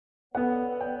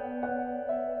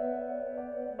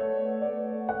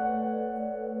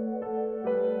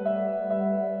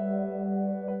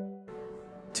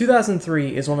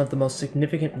2003 is one of the most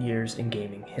significant years in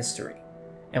gaming history,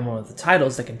 and one of the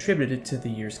titles that contributed to the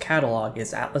year's catalog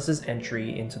is Atlus's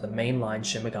entry into the mainline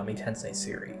Shin Megami Tensei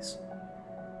series.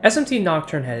 SMT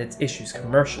Nocturne had its issues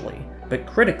commercially, but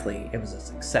critically it was a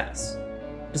success.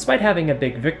 Despite having a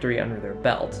big victory under their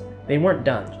belt, they weren't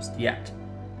done just yet.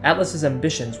 Atlus's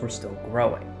ambitions were still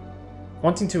growing.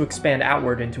 Wanting to expand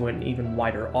outward into an even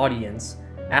wider audience,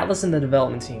 Atlus and the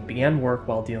development team began work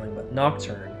while dealing with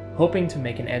Nocturne, hoping to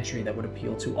make an entry that would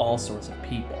appeal to all sorts of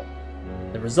people.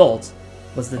 The result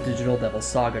was the Digital Devil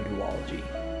Saga duology,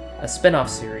 a spin-off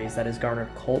series that has garnered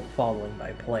cult following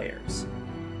by players.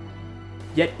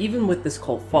 Yet even with this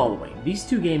cult following, these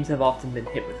two games have often been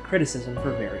hit with criticism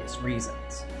for various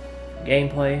reasons. From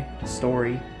gameplay, to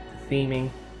story, to theming,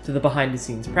 to the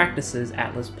behind-the-scenes practices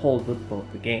Atlus pulled with both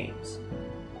the games.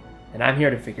 And I'm here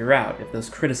to figure out if those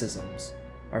criticisms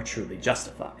are truly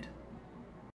justified.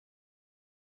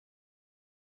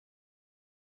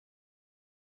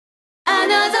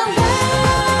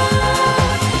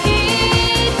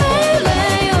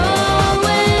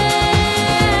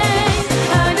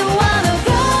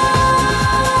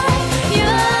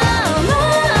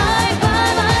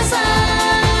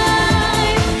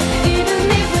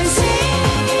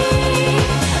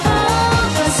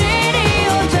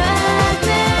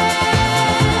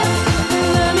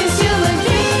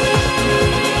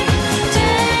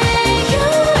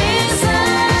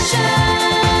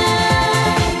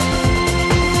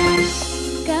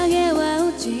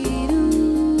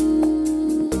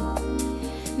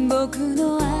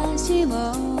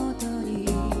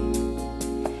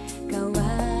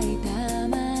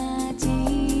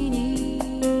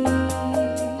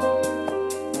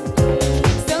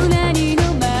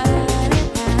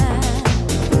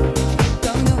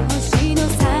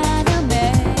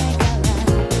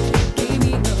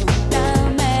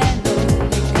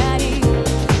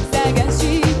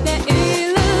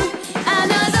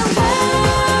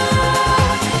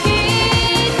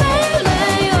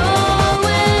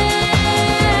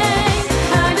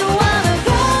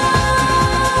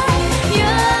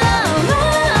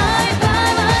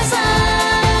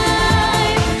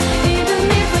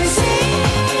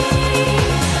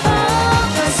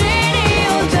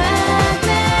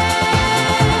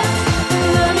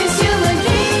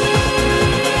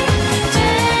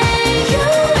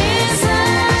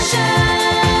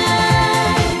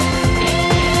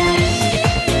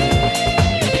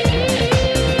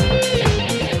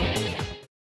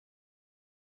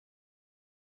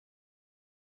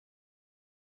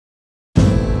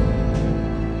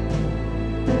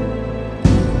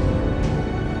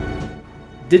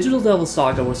 Digital Devil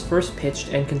Saga was first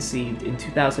pitched and conceived in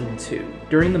 2002,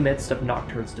 during the midst of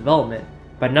Nocturne's development,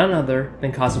 by none other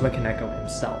than Kazuma Kaneko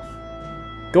himself.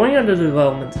 Going under the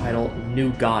development title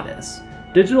New Goddess,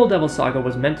 Digital Devil Saga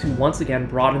was meant to once again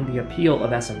broaden the appeal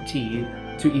of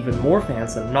SMT to even more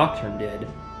fans than Nocturne did,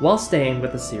 while staying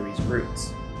with the series'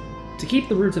 roots. To keep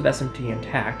the roots of SMT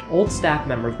intact, old staff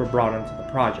members were brought into the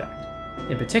project.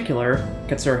 In particular,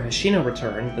 Katsura Hoshino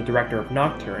returned, the director of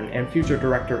Nocturne and future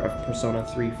director of Persona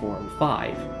 3, 4, and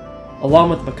 5, along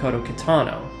with Makoto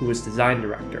Kitano, who was design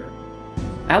director.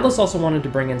 Atlus also wanted to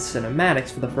bring in cinematics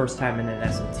for the first time in an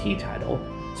SMT title,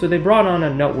 so they brought on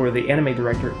a noteworthy anime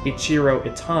director Ichiro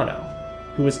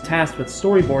Itano, who was tasked with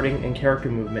storyboarding and character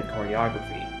movement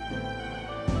choreography.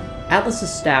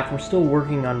 Atlus's staff were still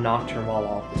working on Nocturne while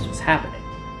all of this was happening,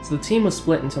 so the team was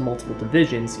split into multiple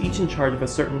divisions, each in charge of a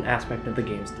certain aspect of the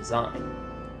game's design.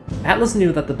 Atlus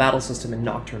knew that the battle system in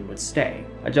Nocturne would stay,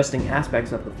 adjusting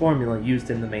aspects of the formula used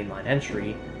in the mainline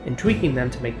entry, and tweaking them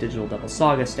to make Digital Devil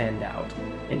Saga stand out,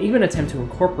 and even attempt to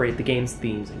incorporate the game's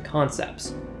themes and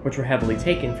concepts, which were heavily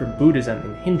taken from Buddhism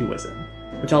and Hinduism,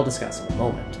 which I'll discuss in a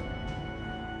moment.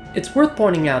 It's worth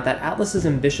pointing out that Atlus's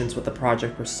ambitions with the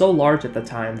project were so large at the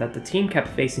time that the team kept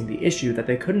facing the issue that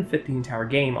they couldn't fit the entire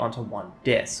game onto one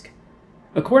disc.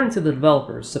 According to the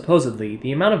developers, supposedly,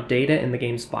 the amount of data in the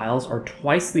game's files are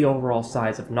twice the overall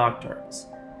size of Nocturne's,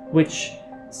 which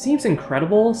seems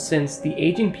incredible since the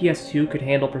aging PS2 could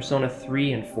handle Persona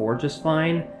 3 and 4 just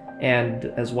fine, and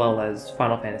as well as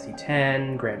Final Fantasy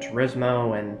X, Gran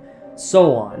Turismo, and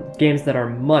so on, games that are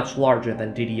much larger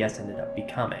than DDS ended up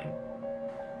becoming.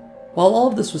 While all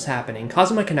of this was happening,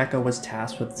 Kazuma Kaneko was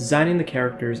tasked with designing the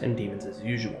characters and demons as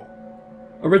usual.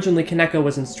 Originally, Kaneko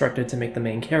was instructed to make the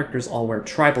main characters all wear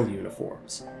tribal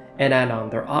uniforms, and add on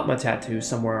their Atma tattoo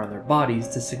somewhere on their bodies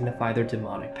to signify their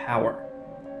demonic power.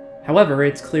 However,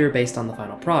 it's clear based on the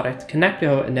final product,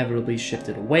 Kaneko inevitably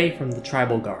shifted away from the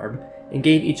tribal garb and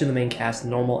gave each of the main cast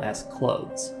normal-esque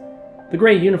clothes. The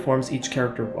gray uniforms each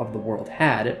character of the world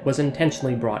had was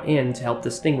intentionally brought in to help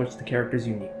distinguish the characters'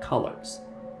 unique colors.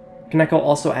 Kaneko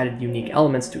also added unique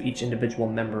elements to each individual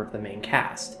member of the main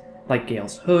cast, like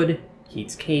Gale's hood,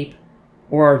 Heat's cape,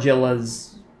 or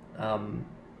Argilla's,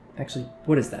 actually,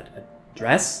 what is that, a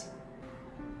dress?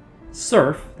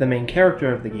 Surf, the main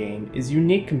character of the game, is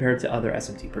unique compared to other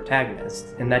SMT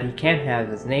protagonists, in that he can't have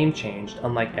his name changed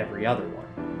unlike every other one.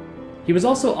 He was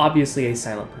also obviously a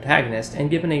silent protagonist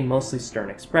and given a mostly stern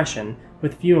expression,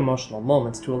 with few emotional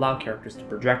moments to allow characters to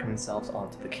project themselves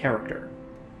onto the character.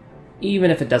 Even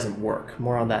if it doesn't work,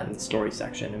 more on that in the story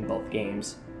section in both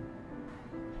games.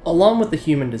 Along with the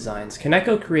human designs,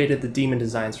 Kaneko created the demon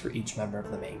designs for each member of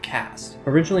the main cast,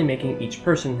 originally making each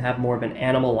person have more of an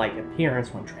animal-like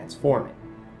appearance when transforming,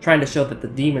 trying to show that the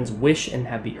demons wish and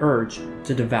have the urge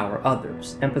to devour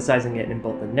others, emphasizing it in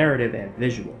both the narrative and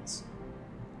visuals.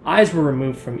 Eyes were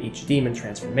removed from each demon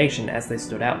transformation as they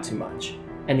stood out too much,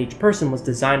 and each person was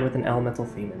designed with an elemental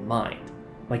theme in mind,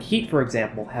 like Heat, for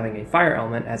example, having a fire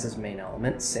element as his main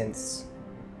element since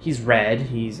he's red,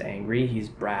 he's angry, he's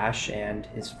brash, and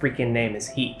his freaking name is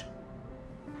Heat.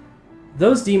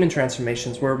 Those demon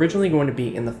transformations were originally going to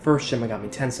be in the first Shin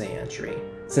Megami Tensei entry,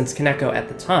 since Kaneko at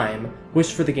the time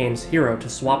wished for the game's hero to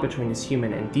swap between his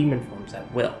human and demon forms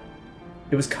at will.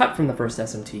 It was cut from the first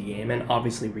SMT game and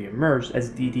obviously re-emerged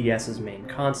as DDS's main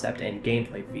concept and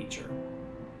gameplay feature.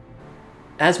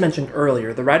 As mentioned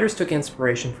earlier, the writers took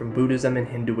inspiration from Buddhism and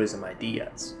Hinduism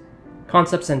ideas.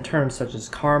 Concepts and terms such as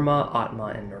karma, atma,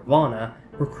 and nirvana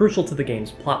were crucial to the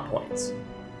game's plot points.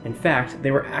 In fact,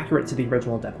 they were accurate to the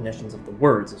original definitions of the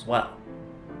words as well.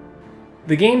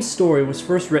 The game's story was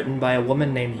first written by a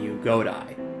woman named Yu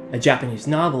Godai, a Japanese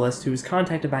novelist who was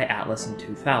contacted by Atlus in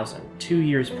 2000, 2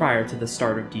 years prior to the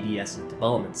start of DDS's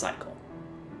development cycle.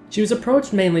 She was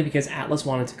approached mainly because Atlus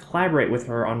wanted to collaborate with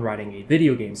her on writing a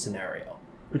video game scenario,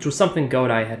 which was something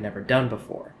Godai had never done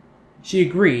before. She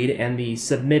agreed, and the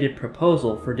submitted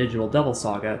proposal for Digital Devil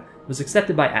Saga was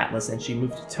accepted by Atlus, and she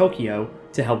moved to Tokyo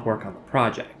to help work on the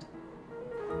project.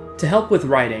 To help with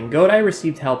writing, Godai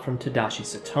received help from Tadashi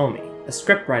Satomi, a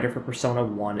scriptwriter for Persona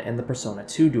 1 and the Persona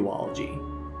 2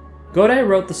 duology. Godai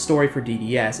wrote the story for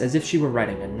DDS as if she were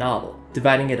writing a novel,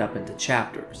 dividing it up into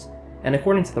chapters, and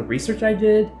according to the research I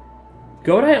did,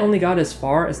 Godai only got as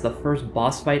far as the first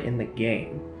boss fight in the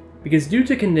game, because due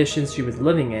to conditions she was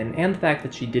living in and the fact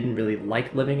that she didn't really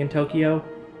like living in Tokyo,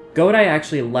 Godai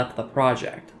actually left the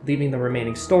project, leaving the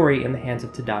remaining story in the hands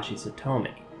of Tadashi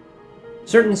Satomi.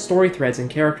 Certain story threads and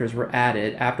characters were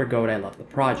added after Godai left the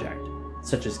project,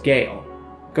 such as Gale.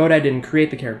 Godai didn't create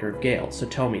the character of Gale,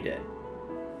 Satomi did.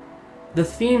 The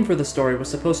theme for the story was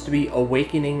supposed to be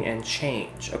awakening and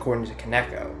change, according to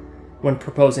Kaneko, when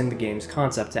proposing the game's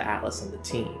concept to Atlus and the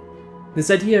team. This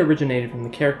idea originated from the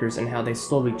characters and how they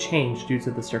slowly changed due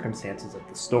to the circumstances of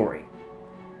the story.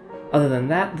 Other than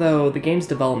that, though, the game's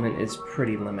development is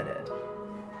pretty limited.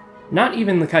 Not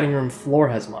even the cutting room floor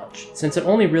has much, since it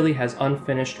only really has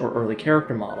unfinished or early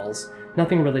character models,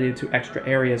 nothing related to extra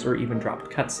areas or even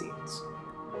dropped cutscenes.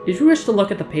 If you wish to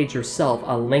look at the page yourself,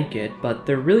 I'll link it, but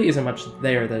there really isn't much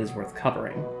there that is worth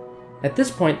covering. At this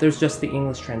point, there's just the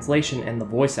English translation and the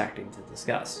voice acting to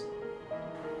discuss.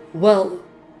 Well,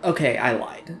 okay, I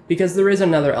lied, because there is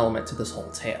another element to this whole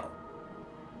tale.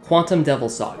 Quantum Devil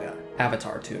Saga,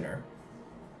 Avatar Tuner.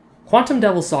 Quantum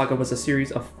Devil Saga was a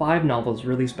series of 5 novels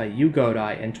released by Yu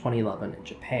Godai in 2011 in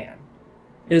Japan.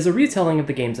 It is a retelling of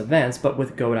the game's events, but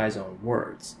with Godai's own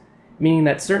words, meaning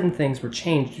that certain things were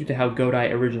changed due to how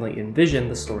Godai originally envisioned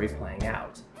the story playing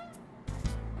out.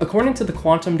 According to the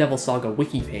Quantum Devil Saga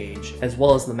wiki page, as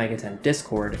well as the Megaten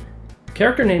Discord,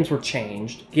 character names were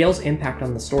changed, Gale's impact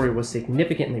on the story was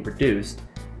significantly reduced,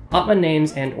 Atma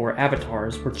names and or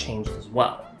avatars were changed as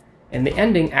well, and the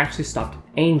ending actually stopped with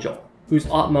Angel, whose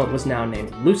Atma was now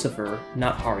named Lucifer,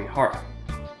 not Harihara.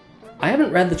 I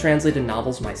haven't read the translated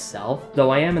novels myself,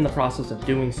 though I am in the process of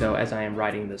doing so as I am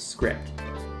writing this script.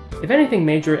 If anything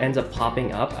major ends up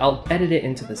popping up, I'll edit it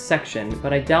into this section,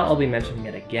 but I doubt I'll be mentioning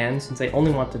it again since I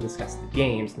only want to discuss the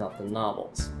games, not the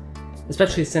novels.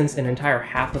 Especially since an entire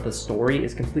half of the story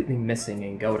is completely missing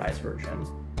in Godai's version.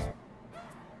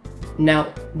 Now,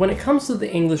 when it comes to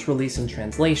the English release and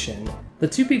translation, the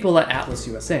two people at Atlus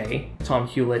USA, Tom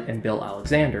Hewlett and Bill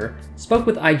Alexander, spoke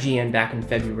with IGN back in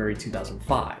February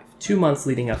 2005, 2 months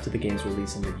leading up to the game's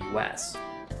release in the US.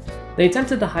 They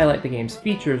attempted to highlight the game's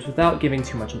features without giving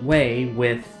too much away,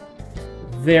 with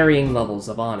varying levels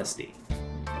of honesty.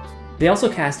 They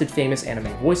also casted famous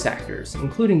anime voice actors,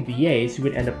 including VAs who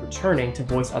would end up returning to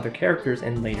voice other characters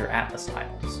in later Atlus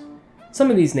titles. Some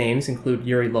of these names include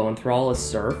Yuri Lowenthal as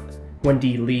Surf,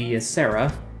 Wendy Lee as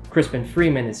Sarah, Crispin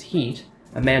Freeman as Heat,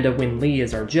 Amanda Wynn Lee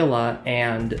as Argilla,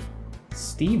 and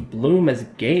Steve Bloom as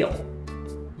Gale.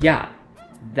 Yeah,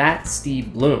 that's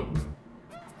Steve Bloom.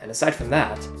 And aside from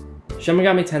that, Shin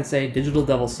Megami Tensei Digital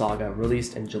Devil Saga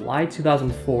released in July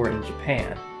 2004 in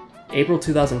Japan, April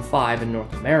 2005 in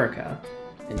North America,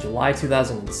 and July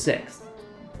 2006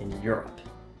 in Europe.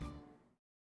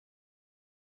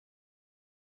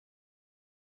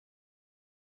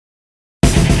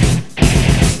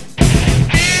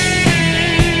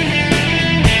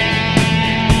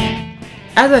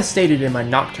 As I stated in my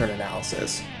Nocturne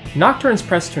analysis, Nocturne's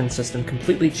press turn system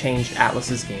completely changed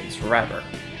Atlus's games forever,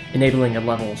 enabling a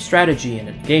level of strategy and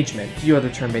engagement few other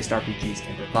turn-based RPGs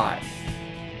can provide.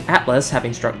 Atlus,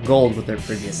 having struck gold with their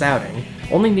previous outing,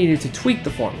 only needed to tweak the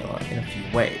formula in a few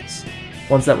ways,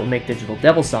 ones that will make Digital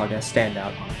Devil Saga stand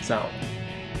out on its own.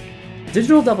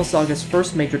 Digital Devil Saga's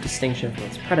first major distinction from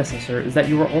its predecessor is that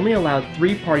you were only allowed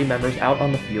 3 party members out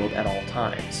on the field at all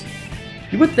times.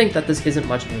 You would think that this isn't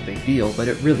much of a big deal, but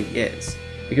it really is,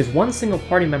 because one single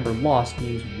party member lost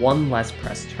means one less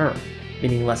press turn,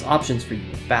 meaning less options for you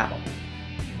in battle.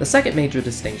 The second major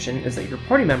distinction is that your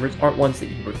party members aren't ones that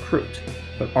you recruit,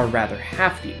 but are rather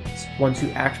half-demons, ones who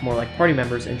act more like party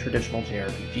members in traditional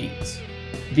JRPGs.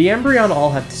 The Embryon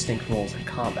all have distinct roles in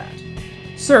combat.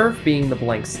 Surf, being the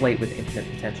blank slate with infinite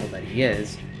potential that he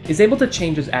is able to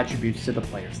change his attributes to the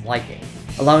player's liking,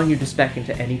 allowing you to spec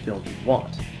into any build you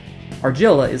want.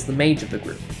 Argilla is the mage of the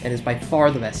group, and is by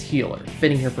far the best healer,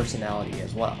 fitting her personality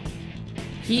as well.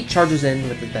 Heat charges in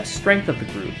with the best strength of the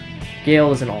group,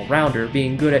 Gale is an all-rounder,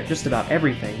 being good at just about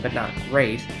everything but not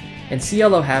great, and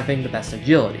Cielo having the best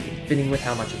agility, fitting with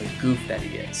how much of a goof that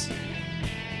he is.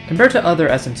 Compared to other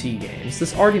SMT games,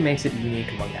 this already makes it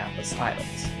unique among Atlus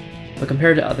titles, but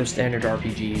compared to other standard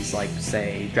RPGs like,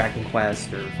 say, Dragon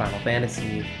Quest or Final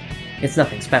Fantasy, it's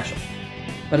nothing special.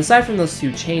 But aside from those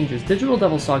 2 changes, Digital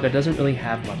Devil Saga doesn't really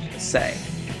have much to say,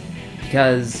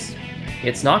 because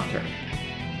it's Nocturne.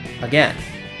 Again,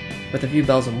 with a few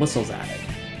bells and whistles added.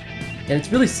 And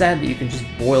it's really sad that you can just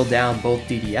boil down both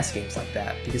DDS games like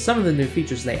that, because some of the new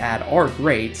features they add are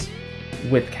great,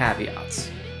 with caveats.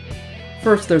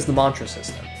 First, there's the mantra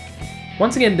system.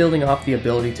 Once again, building off the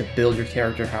ability to build your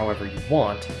character however you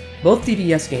want, both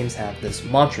DDS games have this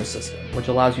mantra system, which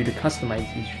allows you to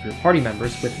customize each of your party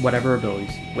members with whatever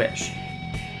abilities you wish.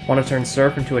 Want to turn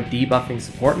Surf into a debuffing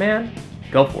support man?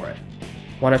 Go for it.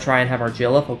 Want to try and have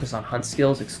Argilla focus on hunt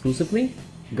skills exclusively?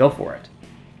 Go for it.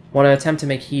 Want to attempt to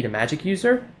make Heat a magic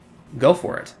user? Go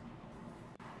for it.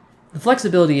 The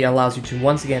flexibility allows you to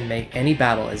once again make any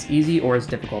battle as easy or as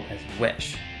difficult as you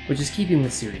wish, which is keeping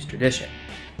with series tradition.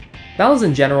 Battles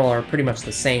in general are pretty much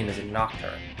the same as in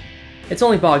Nocturne. It's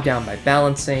only bogged down by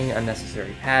balancing,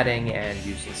 unnecessary padding, and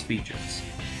useless features.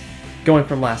 Going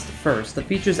from last to first, the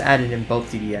features added in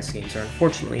both DDS games are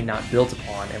unfortunately not built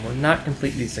upon and were not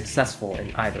completely successful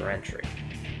in either entry.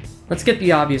 Let's get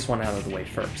the obvious one out of the way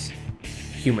first.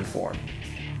 Human form.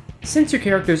 Since your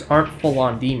characters aren't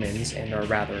full-on demons, and are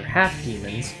rather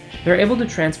half-demons, they're able to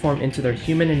transform into their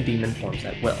human and demon forms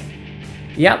at will.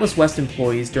 The Atlus West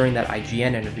employees during that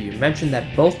IGN interview mentioned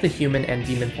that both the human and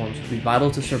demon forms would be vital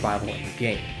to survival in the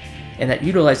game, and that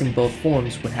utilizing both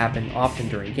forms would happen often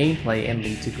during gameplay and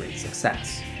lead to great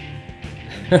success.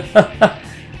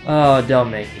 Oh,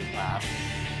 don't make me laugh.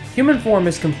 Human form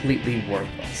is completely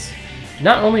worthless.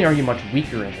 Not only are you much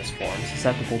weaker in this form,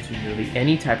 susceptible to nearly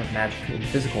any type of magic and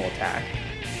physical attack,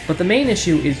 but the main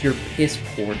issue is your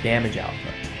piss-poor damage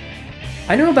output.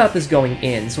 I knew about this going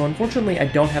in, so unfortunately I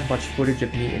don't have much footage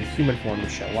of me in human form to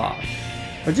show off.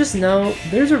 But just know,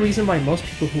 there's a reason why most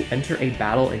people who enter a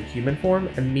battle in human form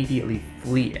immediately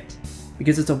flee it,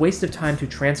 because it's a waste of time to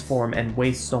transform and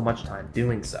waste so much time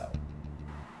doing so.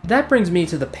 That brings me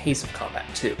to the pace of combat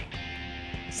too.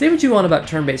 Say what you want about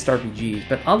turn-based RPGs,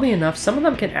 but oddly enough, some of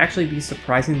them can actually be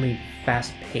surprisingly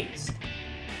fast-paced.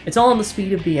 It's all on the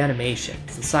speed of the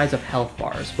animations, the size of health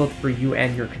bars, both for you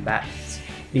and your combatants,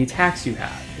 the attacks you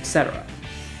have, etc.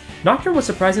 Nocturne was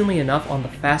surprisingly enough on the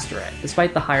faster end,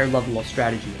 despite the higher level of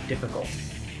strategy and difficulty.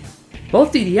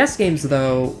 Both DDS games,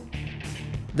 though,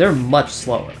 they're much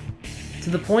slower, to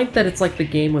the point that it's like the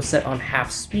game was set on half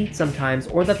speed sometimes,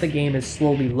 or that the game is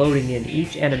slowly loading in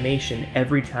each animation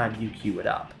every time you queue it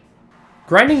up.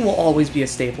 Grinding will always be a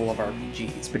staple of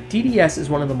RPGs, but DDS is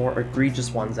one of the more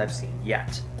egregious ones I've seen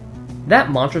yet.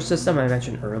 That mantra system I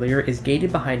mentioned earlier is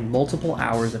gated behind multiple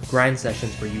hours of grind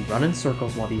sessions where you run in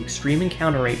circles while the extreme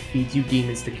encounter rate feeds you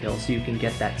demons to kill so you can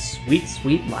get that sweet,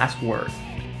 sweet last word.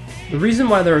 The reason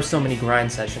why there are so many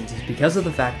grind sessions is because of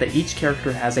the fact that each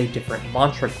character has a different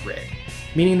mantra grid,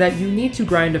 meaning that you need to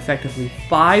grind effectively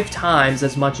 5 times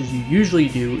as much as you usually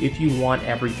do if you want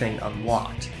everything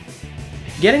unlocked.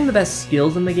 Getting the best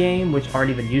skills in the game, which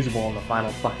aren't even usable on the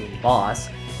final fucking boss,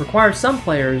 requires some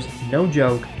players, no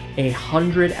joke,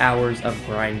 100 hours of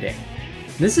grinding.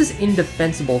 This is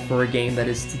indefensible for a game that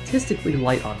is statistically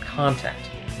light on content,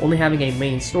 only having a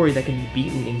main story that can be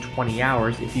beaten in 20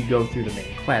 hours if you go through the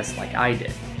main quest like I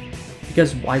did.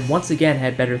 Because I once again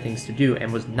had better things to do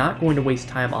and was not going to waste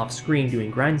time off screen doing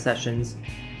grind sessions,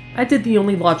 I did the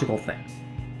only logical thing.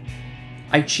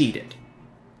 I cheated.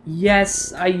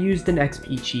 Yes, I used an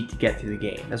XP cheat to get through the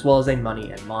game, as well as a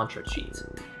money and mantra cheat.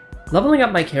 Leveling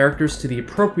up my characters to the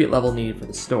appropriate level needed for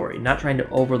the story, not trying to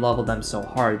overlevel them so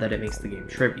hard that it makes the game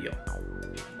trivial.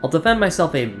 I'll defend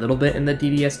myself a little bit in the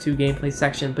DDS2 gameplay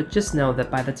section, but just know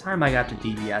that by the time I got to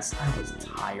DDS, I was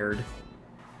tired.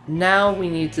 Now we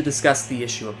need to discuss the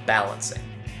issue of balancing.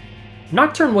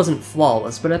 Nocturne wasn't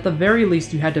flawless, but at the very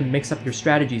least you had to mix up your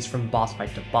strategies from boss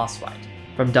fight to boss fight,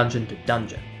 from dungeon to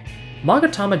dungeon.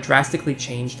 Magatama drastically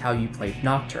changed how you played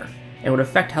Nocturne, and would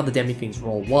affect how the Demi-Fiend's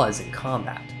role was in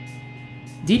combat.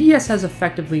 DDS has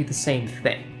effectively the same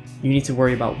thing. You need to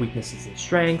worry about weaknesses and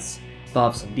strengths,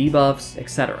 buffs and debuffs,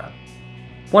 etc.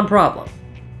 One problem: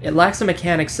 it lacks a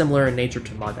mechanic similar in nature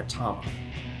to Magatama.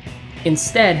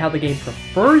 Instead, how the game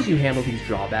prefers you handle these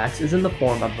drawbacks is in the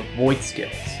form of the void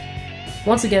skills.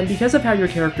 Once again, because of how your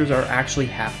characters are actually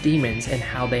half demons and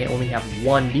how they only have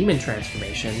one demon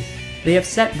transformation, they have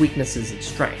set weaknesses and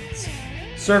strengths.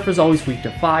 Surf is always weak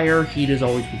to fire, heat is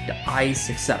always weak to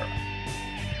ice, etc.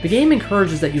 The game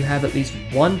encourages that you have at least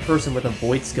one person with a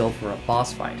void skill for a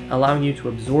boss fight, allowing you to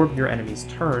absorb your enemy's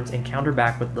turns and counter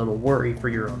back with little worry for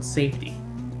your own safety.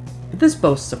 But this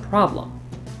boasts a problem.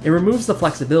 It removes the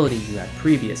flexibility you had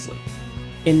previously.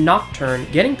 In Nocturne,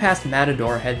 getting past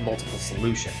Matador had multiple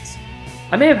solutions.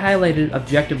 I may have highlighted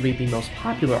objectively the most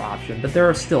popular option, but there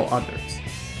are still others.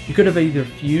 You could have either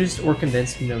fused or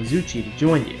convinced Minozuchi to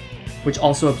join you, which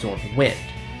also absorbed wind.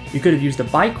 You could have used a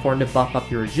Bicorn to buff up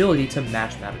your agility to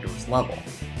match Matador's level.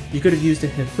 You could have used a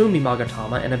Hifumi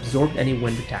Magatama and absorbed any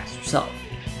wind attacks yourself.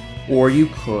 Or you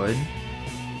could...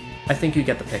 I think you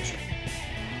get the picture.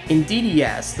 In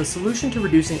DDS, the solution to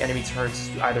reducing enemy turns is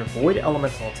to either void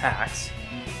elemental attacks,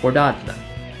 or dodge them,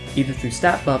 either through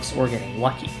stat buffs or getting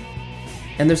lucky.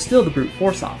 And there's still the brute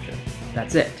force option.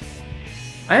 That's it.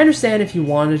 I understand if you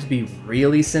wanted to be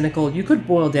really cynical, you could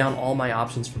boil down all my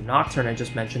options from Nocturne I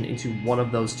just mentioned into one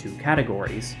of those two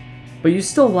categories, but you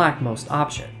still lack most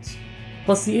options.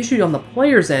 Plus, the issue on the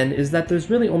player's end is that there's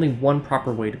really only one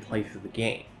proper way to play through the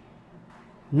game.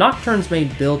 Nocturne's main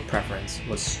build preference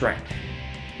was strength.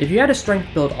 If you had a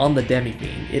strength build on the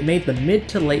Demi-Fiend, it made the mid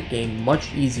to late game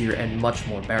much easier and much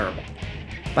more bearable.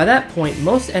 By that point,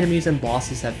 most enemies and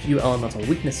bosses have few elemental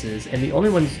weaknesses, and the only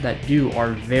ones that do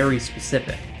are very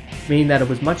specific, meaning that it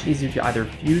was much easier to either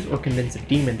fuse or convince a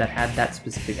demon that had that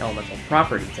specific elemental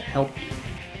property to help you.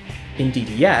 In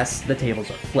DDS, the tables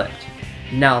are flipped.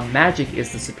 Now magic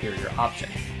is the superior option,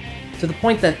 to the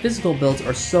point that physical builds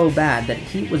are so bad that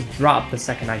heat was dropped the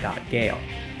second I got Gale,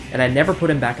 and I never put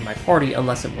him back in my party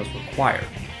unless it was required,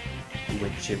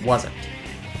 which it wasn't.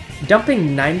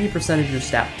 Dumping 90% of your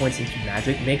stat points into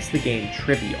magic makes the game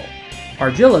trivial.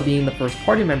 Argilla being the first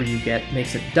party member you get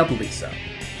makes it doubly so.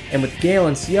 And with Gale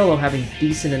and Cielo having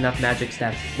decent enough magic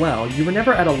stats as well, you were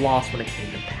never at a loss when it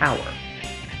came to power.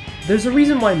 There's a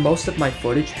reason why most of my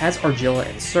footage has Argilla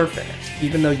and Surf in it,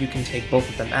 even though you can take both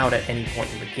of them out at any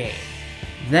point in the game.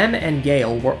 Them and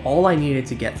Gale were all I needed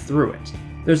to get through it.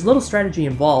 There's little strategy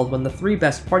involved when the 3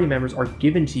 best party members are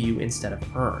given to you instead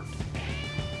of earned.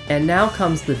 And now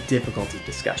comes the difficulty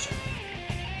discussion.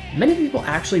 Many people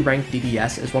actually rank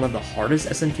DDS as one of the hardest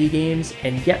SMT games,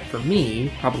 and yet for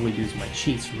me, probably due to my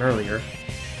cheats from earlier,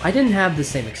 I didn't have the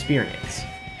same experience.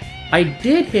 I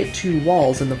did hit 2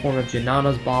 walls in the form of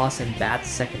Janana's boss and Bat's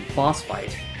second boss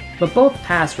fight, but both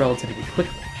passed relatively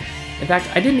quickly. In fact,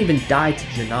 I didn't even die to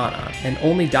Janana, and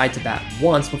only died to Bat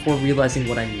once before realizing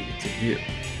what I needed to do.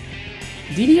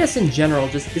 DDS in general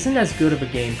just isn't as good of a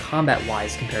game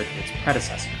combat-wise compared to its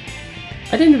predecessor.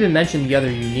 I didn't even mention the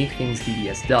other unique things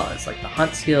DDS does, like the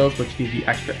hunt skills, which give you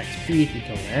extra XP if you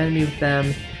kill an enemy with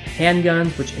them,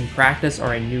 handguns, which in practice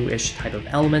are a new-ish type of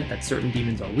element that certain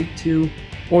demons are weak to,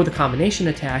 or the combination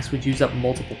attacks, which use up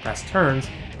multiple press turns,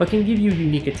 but can give you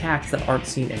unique attacks that aren't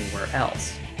seen anywhere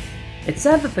else. It's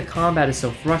sad that the combat is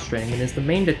so frustrating and is the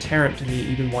main deterrent to me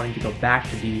even wanting to go back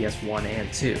to DDS 1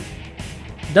 and 2.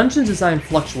 Dungeon design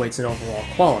fluctuates in overall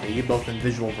quality, both in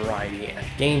visual variety and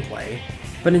gameplay,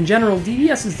 but in general,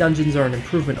 DDS's dungeons are an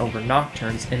improvement over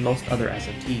Nocturne's and most other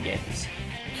SMT games,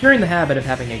 curing the habit of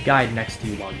having a guide next to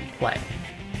you while you play.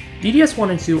 DDS 1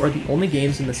 and 2 are the only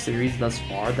games in the series thus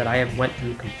far that I have went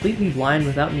through completely blind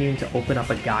without needing to open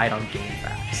up a guide on game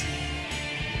facts.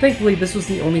 Thankfully, this was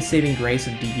the only saving grace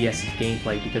of DDS's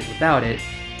gameplay, because without it,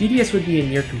 DDS would be a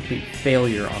near complete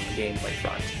failure on the gameplay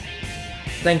front.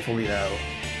 Thankfully though,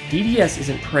 DDS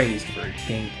isn't praised for its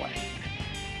gameplay.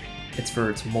 It's for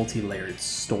its multi-layered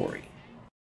story.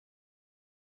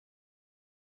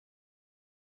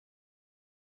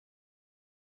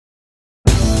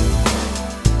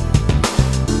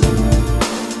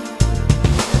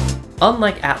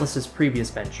 Unlike Atlus's previous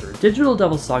venture, Digital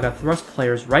Devil Saga thrusts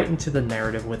players right into the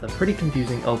narrative with a pretty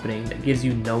confusing opening that gives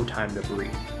you no time to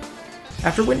breathe.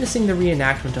 After witnessing the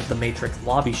reenactment of the Matrix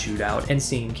lobby shootout and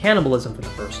seeing cannibalism for the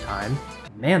first time,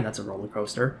 man that's a roller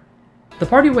coaster, the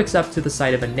party wakes up to the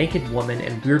sight of a naked woman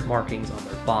and weird markings on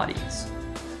their bodies.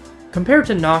 Compared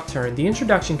to Nocturne, the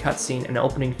introduction cutscene and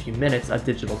opening few minutes of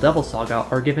Digital Devil Saga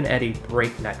are given at a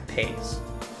breakneck pace.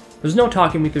 There's no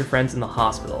talking with your friends in the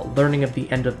hospital, learning of the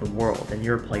end of the world and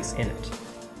your place in it.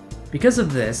 Because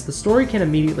of this, the story can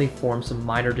immediately form some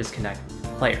minor disconnect with the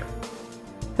player.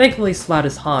 Thankfully,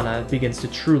 Slaughter's Hana begins to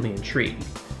truly intrigue,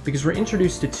 because we're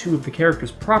introduced to two of the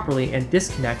characters properly and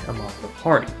disconnect among the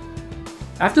party.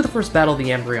 After the first battle the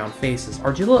Embryon faces,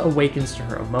 Argilla awakens to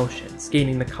her emotions,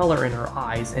 gaining the color in her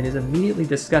eyes, and is immediately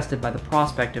disgusted by the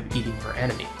prospect of eating her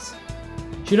enemies.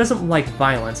 She doesn't like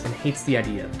violence and hates the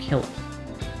idea of killing.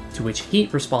 To which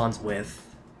Heat responds with,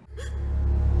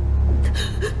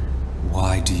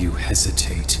 "Why do you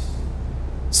hesitate?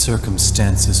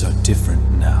 Circumstances are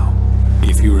different now.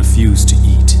 If you refuse to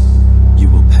eat, you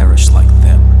will perish like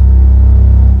them."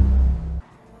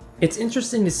 It's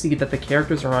interesting to see that the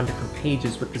characters are on different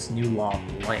pages with this new law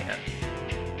of the land.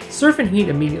 Surf and Heat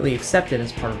immediately accept it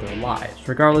as part of their lives,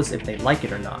 regardless if they like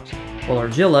it or not, while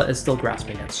Argilla is still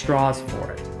grasping at straws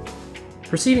for it.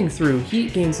 Proceeding through,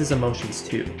 Heat gains his emotions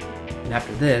too, and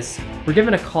after this, we're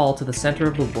given a call to the center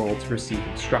of the world to receive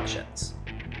instructions.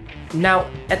 Now,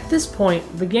 at this point,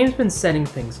 the game's been setting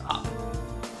things up.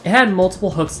 It had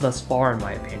multiple hooks thus far in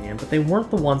my opinion, but they weren't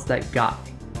the ones that got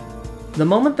me. The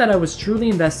moment that I was truly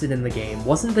invested in the game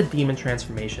wasn't the demon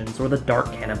transformations or the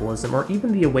dark cannibalism or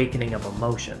even the awakening of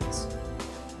emotions.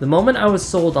 The moment I was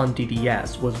sold on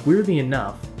DDS was, weirdly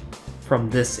enough, from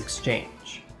this exchange.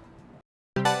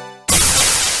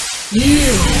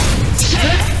 You!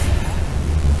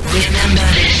 Remember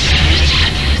this.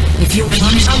 If you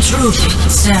plunge on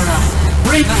truth, Sarah,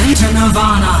 reap into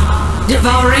Nirvana,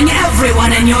 devouring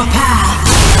everyone in your path!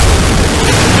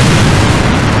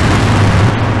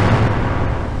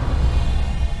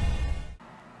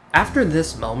 After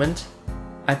this moment,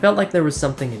 I felt like there was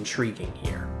something intriguing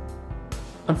here.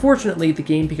 Unfortunately, the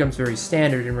game becomes very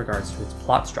standard in regards to its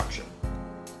plot structure.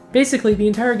 Basically, the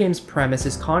entire game's premise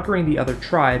is conquering the other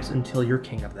tribes until you're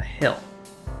king of the hill.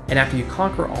 And after you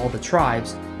conquer all the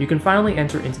tribes, you can finally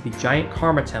enter into the giant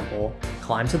Karma Temple,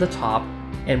 climb to the top,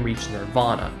 and reach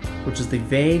Nirvana, which is the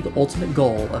vague ultimate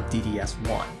goal of DDS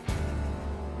 1.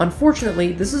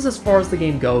 Unfortunately, this is as far as the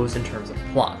game goes in terms of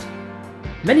plot.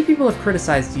 Many people have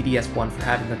criticized DDS 1 for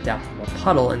having the depth of a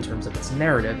puddle in terms of its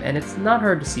narrative, and it's not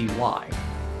hard to see why.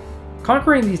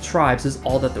 Conquering these tribes is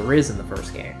all that there is in the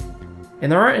first game,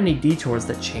 and there aren't any detours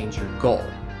that change your goal.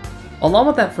 Along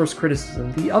with that first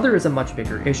criticism, the other is a much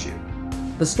bigger issue.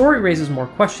 The story raises more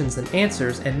questions than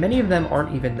answers, and many of them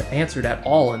aren't even answered at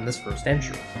all in this first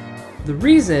entry. The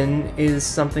reason is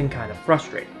something kind of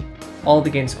frustrating. All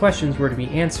the game's questions were to be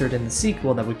answered in the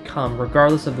sequel that would come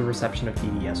regardless of the reception of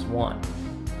DDS 1.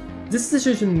 This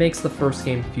decision makes the first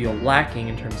game feel lacking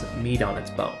in terms of meat on its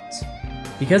bones.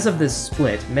 Because of this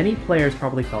split, many players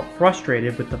probably felt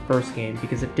frustrated with the first game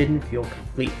because it didn't feel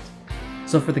complete.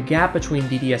 So for the gap between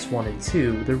DDS 1 and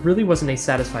 2, there really wasn't a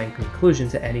satisfying conclusion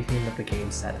to anything that the game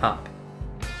set up.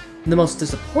 The most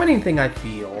disappointing thing I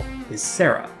feel is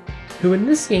Sarah, who in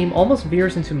this game almost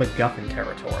veers into MacGuffin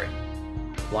territory.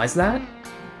 Why's that?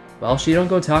 Well, she don't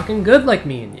go talking good like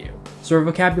me and you, so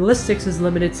her vocabularistics is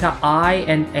limited to I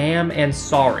and am and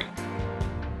sorry.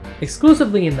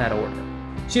 Exclusively in that order.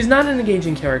 She's not an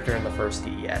engaging character in the first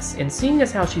DDS, and seeing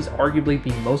as how she's arguably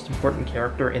the most important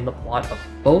character in the plot of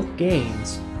both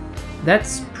games,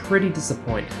 that's pretty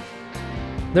disappointing.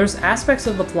 There's aspects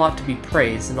of the plot to be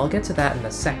praised, and I'll get to that in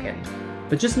a second,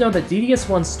 but just know that DDS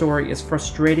 1's story is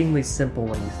frustratingly simple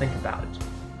when you think about it,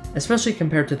 especially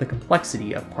compared to the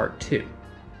complexity of Part 2.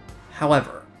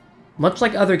 However, much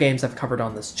like other games I've covered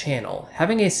on this channel,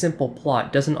 having a simple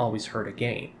plot doesn't always hurt a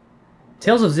game.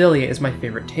 Tales of Xillia is my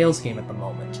favorite Tales game at the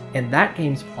moment, and that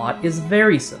game's plot is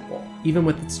very simple, even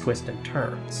with its twists and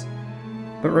turns.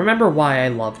 But remember why I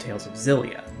love Tales of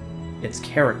Xillia. Its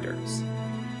characters.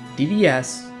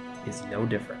 DDS is no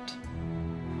different.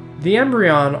 The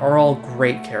Embryon are all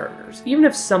great characters, even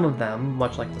if some of them,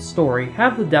 much like the story,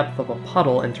 have the depth of a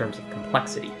puddle in terms of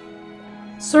complexity.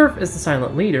 Surf is the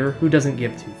silent leader who doesn't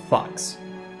give two fucks.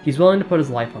 He's willing to put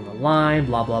his life on the line,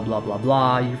 blah blah blah blah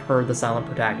blah, you've heard the silent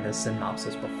protagonist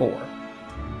synopsis before.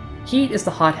 Heat is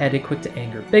the hot-headed,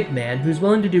 quick-to-anger big man who's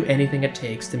willing to do anything it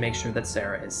takes to make sure that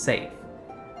Sarah is safe.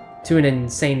 To an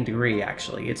insane degree,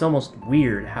 actually. It's almost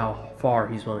weird how far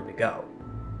he's willing to go.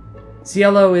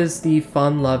 Cielo is the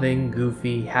fun-loving,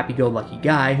 goofy, happy-go-lucky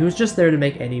guy who's just there to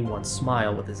make anyone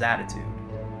smile with his attitude.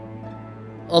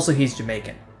 Also, he's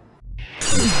Jamaican.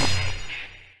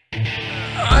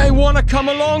 I wanna come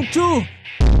along too!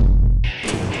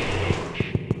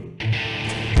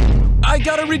 I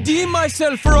gotta redeem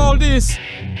myself for all this!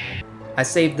 I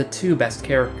saved the two best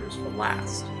characters for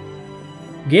last.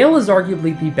 Gale is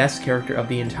arguably the best character of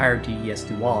the entire DES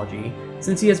duology,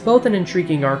 since he has both an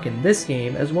intriguing arc in this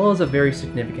game as well as a very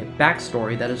significant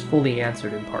backstory that is fully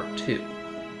answered in Part 2.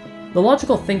 The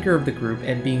logical thinker of the group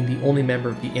and being the only member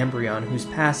of the Embryon whose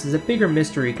past is a bigger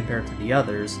mystery compared to the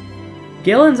others,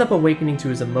 Gale ends up awakening to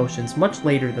his emotions much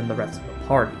later than the rest of the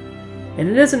party, and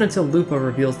it isn't until Lupa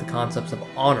reveals the concepts of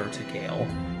honor to Gale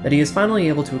that he is finally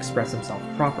able to express himself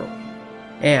properly.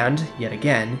 And, yet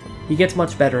again, he gets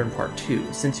much better in Part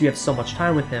 2, since you have so much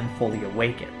time with him fully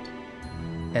awakened.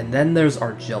 And then there's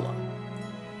Argilla.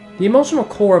 The emotional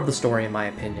core of the story, in my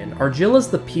opinion, Argilla is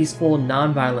the peaceful,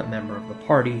 non-violent member of the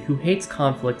party who hates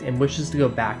conflict and wishes to go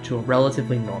back to a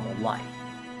relatively normal life,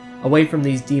 away from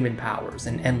these demon powers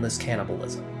and endless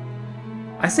cannibalism.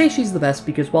 I say she's the best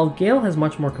because while Gale has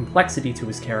much more complexity to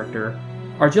his character,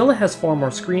 Argilla has far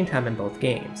more screen time in both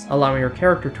games, allowing her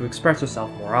character to express herself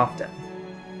more often.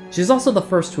 She's also the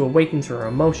first to awaken to her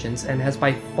emotions and has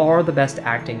by far the best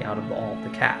acting out of all of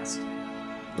the cast.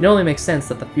 It only makes sense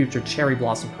that the future Cherry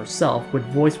Blossom herself would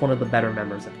voice one of the better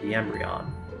members of the Embryon.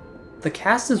 The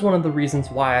cast is one of the reasons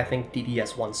why I think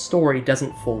DDS1's story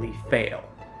doesn't fully fail.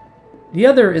 The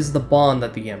other is the bond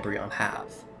that the Embryon have.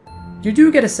 You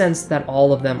do get a sense that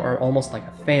all of them are almost like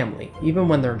a family, even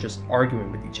when they're just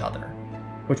arguing with each other,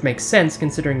 which makes sense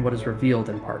considering what is revealed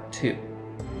in Part 2.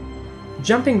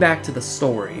 Jumping back to the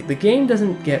story, the game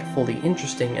doesn't get fully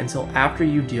interesting until after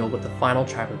you deal with the final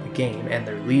tribe of the game and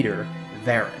their leader,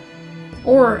 Varen,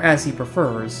 or as he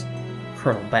prefers,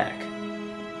 Colonel Beck.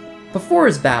 Before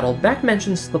his battle, Beck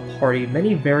mentions to the party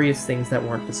many various things that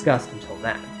weren't discussed until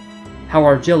then. How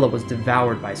Argilla was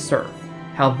devoured by Surf,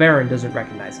 how Varen doesn't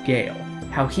recognize Gale,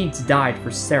 how Heat's died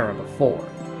for Sarah before.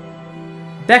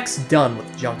 Beck's done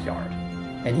with the Junkyard,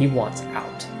 and he wants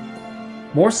out.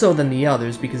 More so than the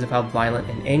others because of how violent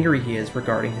and angry he is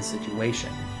regarding his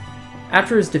situation.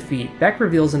 After his defeat, Beck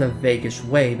reveals in a vaguish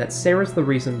way that Sarah's the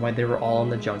reason why they were all in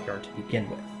the Junkyard to begin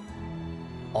with.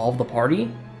 All of the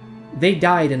party? They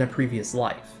died in a previous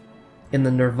life, in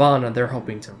the nirvana they're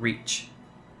hoping to reach,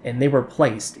 and they were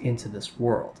placed into this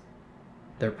world.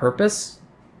 Their purpose?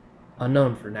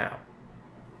 Unknown for now.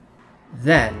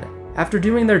 Then, after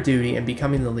doing their duty and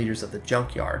becoming the leaders of the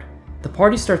Junkyard, the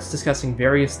party starts discussing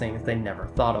various things they never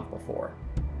thought of before.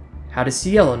 How does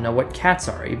Cielo know what cats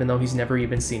are even though he's never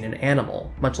even seen an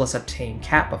animal, much less a tame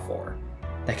cat before?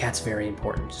 That cat's very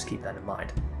important, just keep that in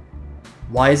mind.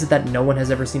 Why is it that no one has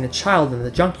ever seen a child in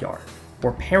the Junkyard,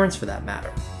 or parents for that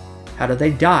matter? How did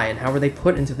they die and how were they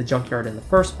put into the Junkyard in the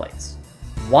first place?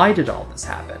 Why did all this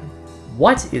happen?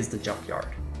 What is the Junkyard?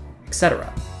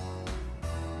 Etc.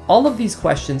 All of these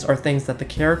questions are things that the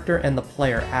character and the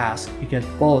player ask because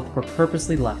both were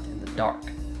purposely left in the dark.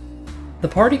 The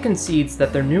party concedes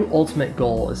that their new ultimate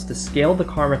goal is to scale the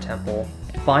Karma Temple,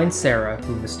 find Sarah,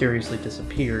 who mysteriously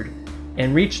disappeared,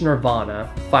 and reach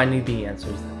Nirvana, finding the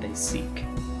answers that they seek.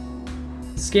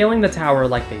 Scaling the tower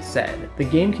like they said, the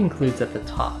game concludes at the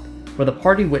top, where the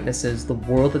party witnesses the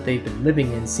world that they've been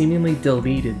living in seemingly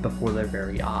deleted before their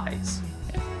very eyes.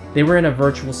 They were in a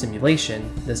virtual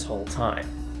simulation this whole time.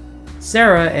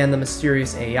 Sarah and the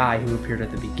mysterious AI who appeared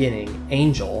at the beginning,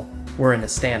 Angel, were in a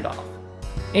standoff.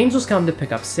 Angel's come to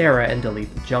pick up Sarah and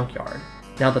delete the Junkyard.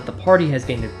 Now that the party has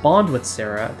gained a bond with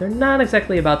Sarah, they're not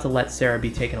exactly about to let Sarah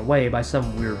be taken away by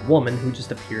some weird woman who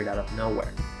just appeared out of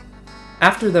nowhere.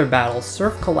 After their battle,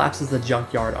 Surf collapses the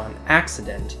Junkyard on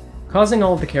accident, causing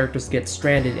all of the characters to get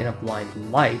stranded in a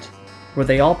blinding light, where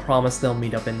they all promise they'll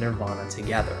meet up in Nirvana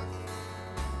together.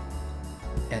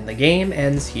 And the game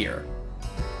ends here.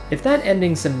 If that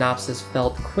ending synopsis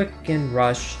felt quick and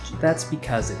rushed, that's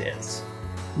because it is.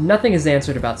 Nothing is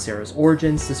answered about Sarah's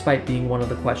origins, despite being one of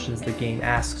the questions the game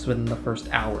asks within the first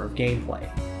hour of gameplay.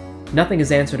 Nothing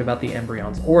is answered about the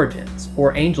Embryon's origins,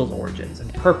 or Angel's origins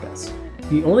and purpose,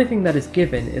 The only thing that is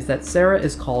given is that Sarah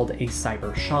is called a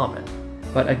cyber shaman,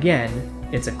 but again,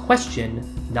 it's a question,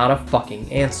 not a fucking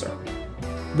answer.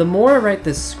 The more I write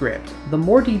this script, the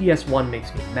more DDS1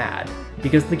 makes me mad,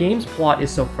 because the game's plot is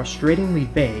so frustratingly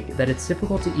vague that it's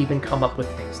difficult to even come up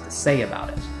with things to say about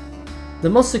it. The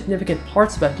most significant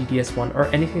parts about DDS1 are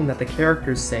anything that the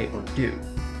characters say or do.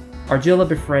 Argilla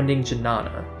befriending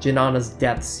Janana's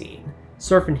death scene,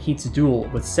 Surf and Heat's duel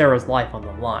with Sarah's life on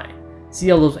the line,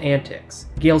 Cielo's antics,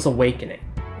 Gale's awakening,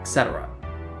 etc.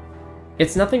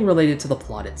 It's nothing related to the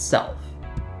plot itself.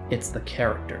 It's the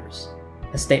characters.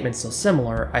 A statement so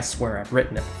similar, I swear I've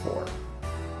written it before.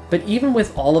 But even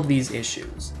with all of these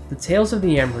issues, the Tales of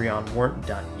the Embryon weren't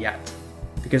done yet,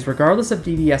 because regardless of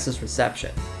DDS's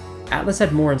reception, Atlus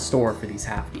had more in store for these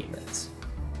half-demons.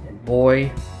 And boy,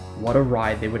 what a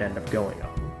ride they would end up going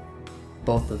on.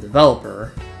 Both the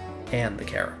developer and the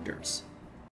characters.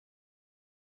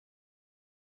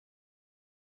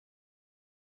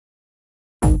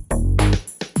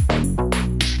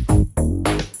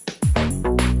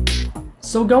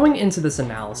 So going into this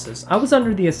analysis, I was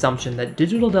under the assumption that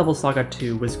Digital Devil Saga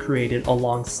 2 was created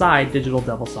alongside Digital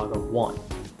Devil Saga 1.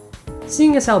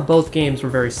 Seeing as how both games were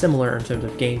very similar in terms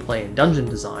of gameplay and dungeon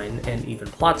design, and even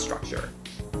plot structure,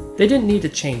 they didn't need to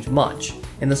change much,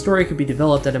 and the story could be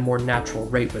developed at a more natural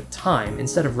rate with time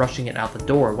instead of rushing it out the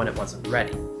door when it wasn't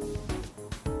ready.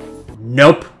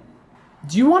 Nope!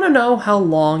 Do you want to know how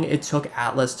long it took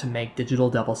Atlus to make Digital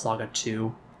Devil Saga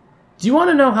 2? Do you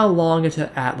want to know how long it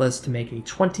took Atlus to make a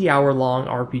 20-hour-long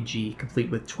RPG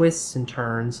complete with twists and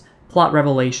turns, plot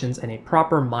revelations, and a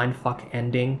proper mindfuck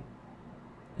ending?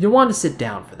 You'll want to sit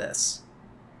down for this.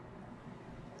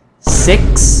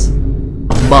 6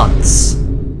 months.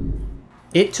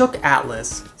 It took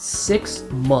Atlus 6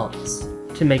 months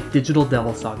to make Digital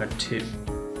Devil Saga 2.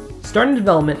 Starting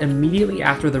development immediately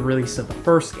after the release of the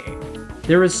first game,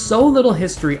 there is so little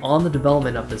history on the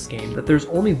development of this game that there's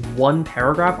only one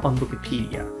paragraph on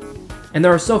Wikipedia. And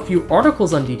there are so few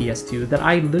articles on DDS2 that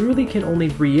I literally can only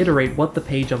reiterate what the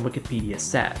page on Wikipedia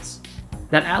says.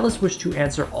 That Atlus wished to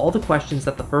answer all the questions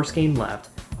that the first game left,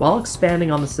 while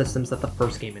expanding on the systems that the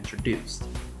first game introduced.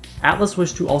 Atlus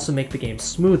wished to also make the game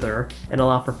smoother and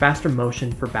allow for faster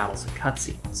motion for battles and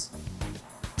cutscenes.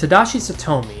 Tadashi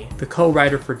Satomi, the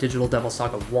co-writer for Digital Devil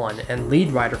Saga 1 and lead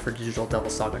writer for Digital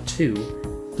Devil Saga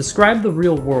 2, described the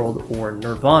real world, or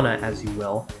Nirvana as you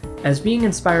will, as being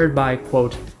inspired by,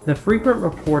 quote, the frequent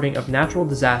reporting of natural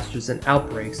disasters and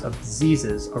outbreaks of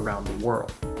diseases around the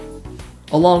world.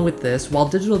 Along with this, while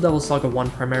Digital Devil Saga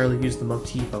 1 primarily used the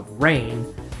motif of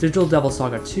rain, Digital Devil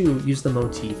Saga 2 used the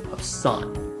motif of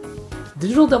sun.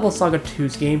 Digital Devil Saga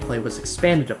 2's gameplay was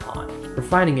expanded upon,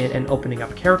 refining it and opening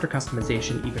up character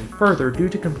customization even further due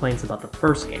to complaints about the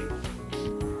first game.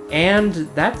 And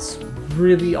that's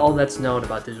really all that's known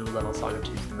about Digital Devil Saga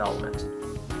 2's development.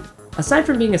 Aside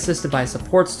from being assisted by a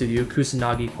support studio,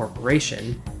 Kusanagi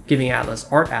Corporation, giving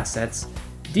Atlus art assets,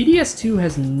 DDS2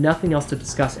 has nothing else to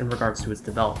discuss in regards to its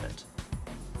development.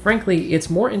 Frankly, it's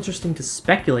more interesting to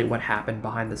speculate what happened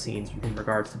behind the scenes in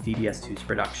regards to DDS2's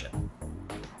production.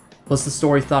 Was the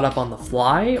story thought up on the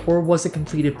fly, or was it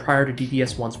completed prior to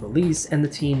DDS1's release and the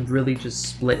team really just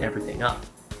split everything up?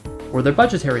 Were there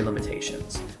budgetary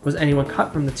limitations? Was anyone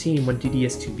cut from the team when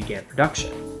DDS2 began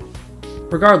production?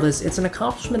 Regardless, it's an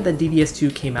accomplishment that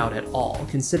DDS2 came out at all,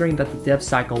 considering that the dev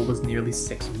cycle was nearly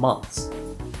 6 months.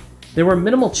 There were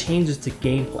minimal changes to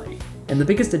gameplay, and the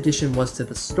biggest addition was to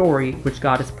the story, which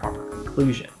got its proper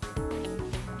conclusion.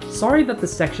 Sorry that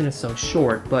this section is so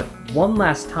short, but one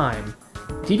last time,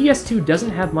 DDS2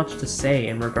 doesn't have much to say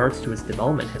in regards to its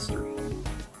development history,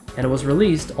 and it was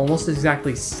released almost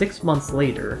exactly 6 months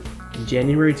later, in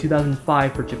January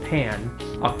 2005 for Japan,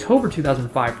 October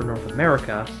 2005 for North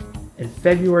America, and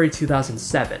February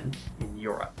 2007 in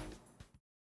Europe.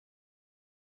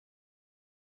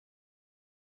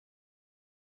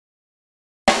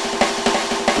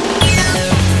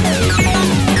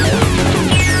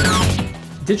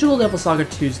 Digital Devil Saga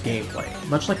 2's gameplay,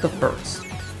 much like the first,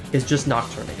 is just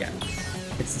Nocturne again.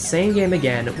 It's the same game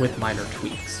again with minor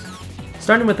tweaks.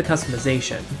 Starting with the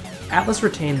customization, Atlus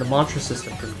retained the mantra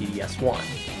system from DDS1,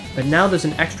 but now there's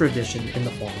an extra addition in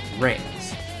the form of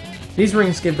rings. These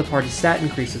rings give the party stat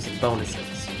increases and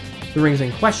bonuses. The rings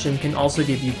in question can also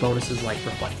give you bonuses like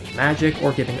reflecting magic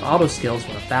or giving auto skills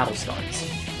when a battle starts.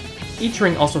 Each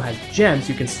ring also has gems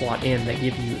you can slot in that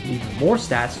give you even more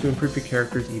stats to improve your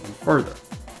characters even further.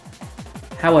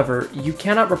 However, you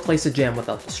cannot replace a gem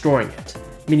without destroying it,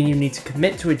 meaning you need to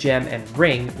commit to a gem and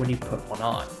ring when you put one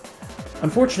on.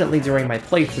 Unfortunately, during my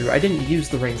playthrough, I didn't use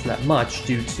the rings that much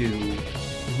due to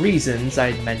reasons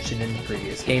I had mentioned in the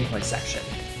previous gameplay section.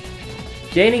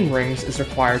 Gaining rings is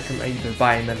required from either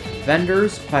buying them from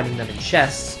vendors, finding them in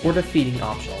chests, or defeating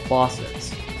optional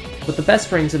bosses, with the best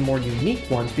rings and more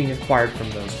unique ones being acquired from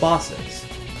those bosses.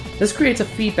 This creates a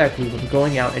feedback loop of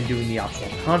going out and doing the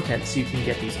optional content so you can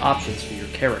get these options for your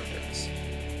characters.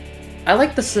 I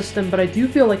like the system, but I do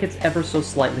feel like it's ever so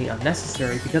slightly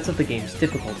unnecessary because of the game's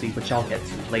difficulty, which I'll get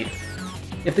to later.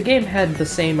 If the game had the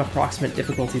same approximate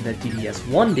difficulty that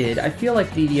DDS1 did, I feel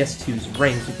like DDS2's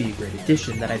rings would be a great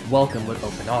addition that I'd welcome with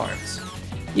open arms,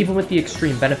 even with the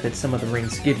extreme benefits some of the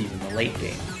rings give you in the late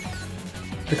game.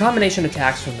 The combination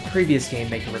attacks from the previous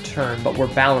game make a return, but were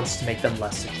balanced to make them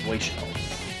less situational.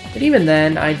 But even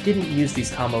then, I didn't use these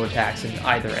combo attacks in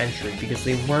either entry because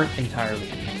they weren't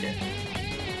entirely needed.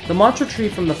 The mantra tree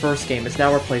from the first game is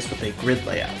now replaced with a grid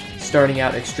layout, starting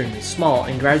out extremely small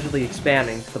and gradually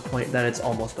expanding to the point that it's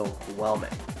almost overwhelming.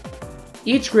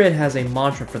 Each grid has a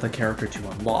mantra for the character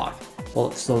to unlock, while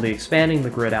it's slowly expanding the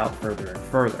grid out further and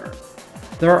further.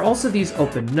 There are also these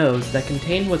open nodes that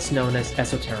contain what's known as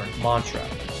esoteric mantra.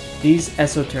 These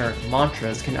esoteric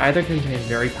mantras can either contain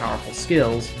very powerful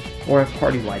skills or have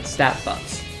party-wide stat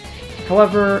buffs.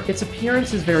 However, its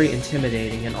appearance is very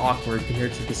intimidating and awkward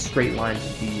compared to the straight lines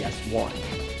of DDS1.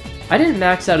 I didn't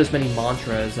max out as many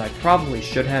mantras as I probably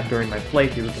should have during my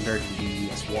playthrough compared to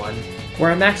DDS1,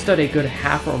 where I maxed out a good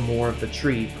half or more of the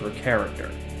tree per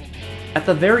character. At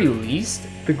the very least,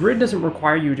 the grid doesn't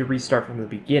require you to restart from the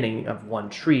beginning of one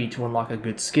tree to unlock a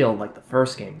good skill like the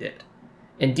first game did.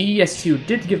 And DDS2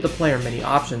 did give the player many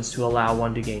options to allow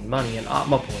one to gain money and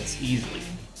Atma points easily.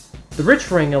 The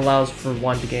Rich Ring allows for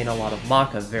one to gain a lot of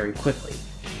Maka very quickly,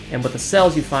 and with the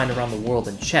cells you find around the world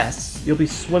in chests, you'll be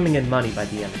swimming in money by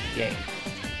the end of the game.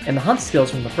 And the hunt skills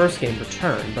from the first game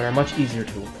return, but are much easier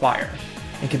to acquire,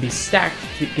 and can be stacked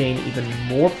to gain even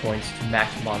more points to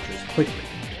max mantras quickly,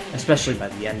 especially by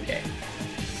the end game.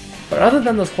 But other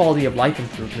than those quality of life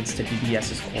improvements to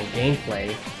DDS's core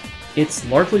gameplay, it's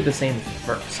largely the same as the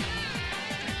first.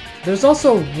 There's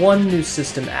also one new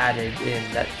system added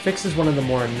in that fixes one of the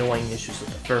more annoying issues of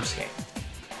the first game.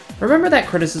 Remember that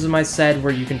criticism I said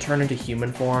where you can turn into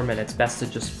human form and it's best to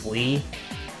just flee?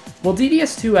 Well,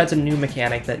 DDS2 adds a new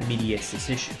mechanic that mediates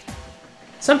this issue.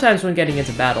 Sometimes when getting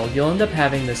into battle, you'll end up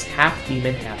having this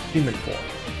half-demon, half-human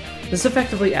form. This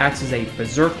effectively acts as a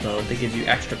berserk mode that gives you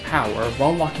extra power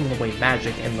while locking away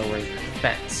magic and lowering your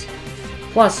defense.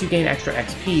 Plus, you gain extra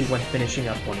XP when finishing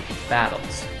up one of these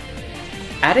battles.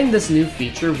 Adding this new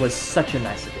feature was such a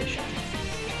nice addition.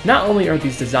 Not only are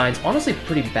these designs honestly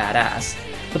pretty badass,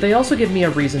 but they also give me a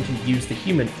reason to use the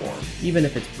human form, even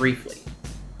if it's briefly.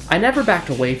 I never backed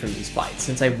away from these fights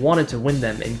since I wanted to win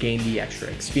them and gain the extra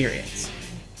experience.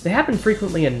 They happen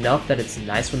frequently enough that it's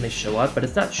nice when they show up, but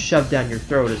it's not shoved down your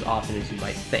throat as often as you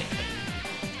might think.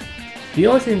 The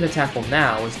only thing to tackle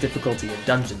now is difficulty and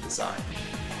dungeon design.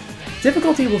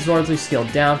 Difficulty was largely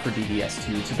scaled down for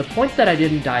DDS2 to the point that I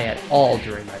didn't die at all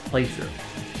during my playthrough,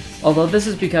 although this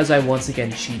is because I once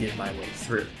again cheated my way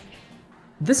through.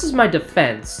 This is my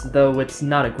defense, though it's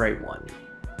not a great one.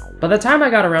 By the time I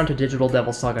got around to Digital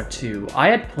Devil Saga 2, I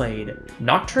had played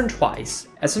Nocturne twice,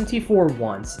 SMT4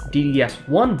 once,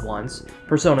 DDS1 once,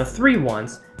 Persona 3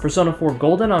 once, Persona 4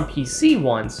 Golden on PC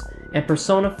once, and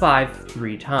Persona 5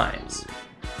 3 times.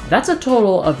 That's a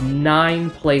total of 9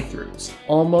 playthroughs,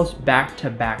 almost back to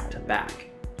back to back.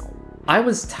 I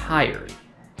was tired,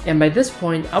 and by this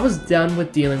point I was done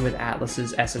with dealing with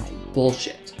Atlus's SMT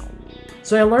bullshit.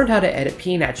 So I learned how to edit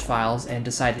PNACH files and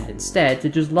decided instead to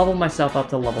just level myself up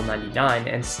to level 99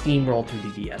 and steamroll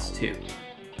through DDS2.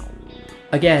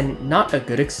 Again, not a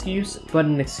good excuse, but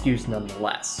an excuse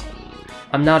nonetheless.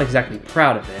 I'm not exactly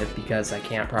proud of it because I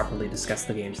can't properly discuss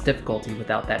the game's difficulty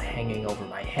without that hanging over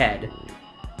my head,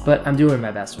 but I'm doing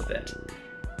my best with it.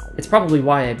 It's probably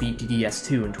why I beat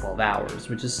DDS2 in 12 hours,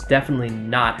 which is definitely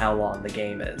not how long the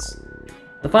game is.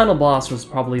 The final boss was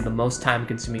probably the most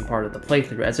time-consuming part of the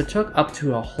playthrough, as it took up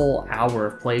to a whole hour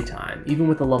of playtime, even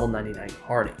with the level 99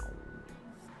 party.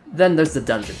 Then there's the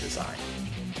dungeon design.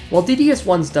 While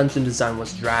DDS1's dungeon design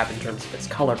was drab in terms of its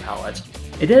color palette,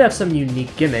 it did have some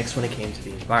unique gimmicks when it came to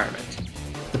the environment.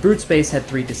 The Brute Space had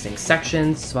 3 distinct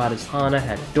sections, Svada's Hana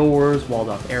had doors,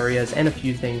 walled-off areas, and a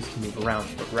few things to move around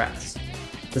to progress.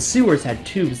 The sewers had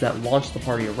tubes that launched the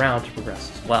party around to progress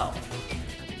as well.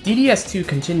 DDS2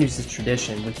 continues this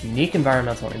tradition with unique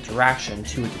environmental interaction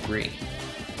to a degree.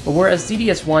 But whereas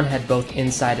DDS1 had both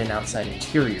inside and outside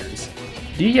interiors,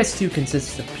 DDS2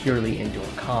 consists of purely indoor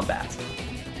combat.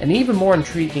 And even more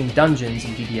intriguing dungeons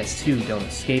in DDS2 don't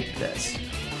escape this,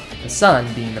 the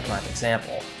Sun being the prime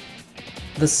example.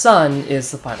 The Sun is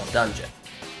the final dungeon.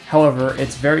 However,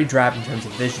 it's very drab in terms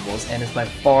of visuals and is by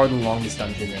far the longest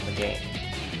dungeon in the game.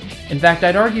 In fact,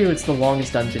 I'd argue it's the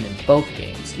longest dungeon in both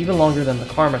games, even longer than the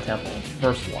Karma Temple in the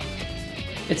first one.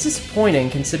 It's disappointing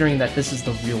considering that this is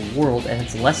the real world and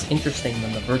it's less interesting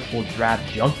than the virtual drab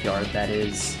junkyard that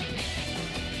is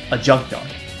a junkyard.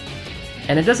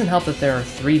 And it doesn't help that there are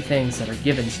 3 things that are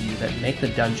given to you that make the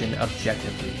dungeon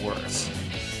objectively worse.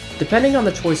 Depending on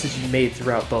the choices you made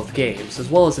throughout both games, as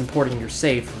well as importing your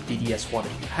save from DDS1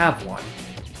 if you have one,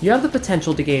 you have the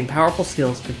potential to gain powerful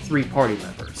skills for 3 party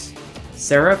members: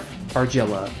 Seraph,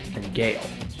 Argilla, and Gale.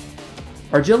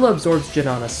 Argilla absorbs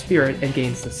Janana's spirit and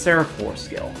gains the Seraphor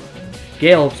skill.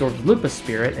 Gale absorbs Lupa's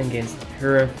spirit and gains the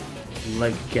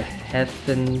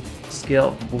Perilegethen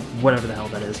skill, whatever the hell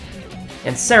that is.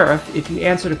 And Seraph, if you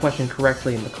answered a question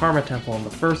correctly in the Karma Temple in the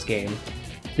first game,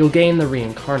 you'll gain the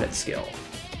Reincarnate skill.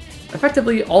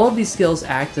 Effectively, all of these skills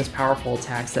act as powerful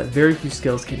attacks that very few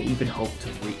skills can even hope to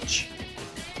reach.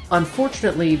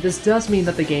 Unfortunately, this does mean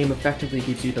that the game effectively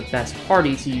gives you the best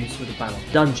party to use for the final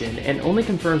dungeon, and only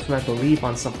confirms my belief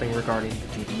on something regarding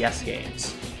the DDS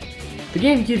games. The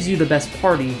game gives you the best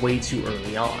party way too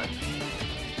early on.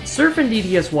 Surf in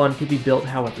DDS1 could be built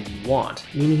however you want,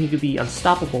 meaning he could be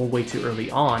unstoppable way too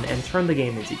early on and turn the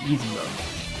game into easy mode.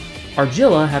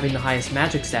 Argilla, having the highest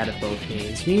magic stat of both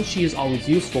games, means she is always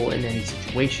useful in any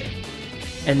situation.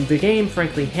 And the game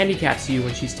frankly handicaps you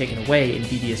when she's taken away in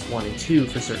DDS 1 and 2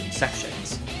 for certain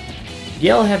sections.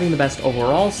 Gale having the best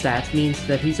overall stats means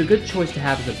that he's a good choice to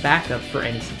have as a backup for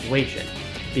any situation,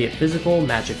 be it physical,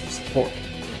 magic, or support.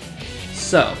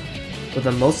 So, with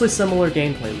a mostly similar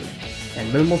gameplay loop,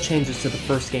 and minimal changes to the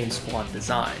first game's flawed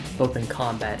design, both in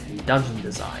combat and dungeon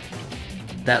design,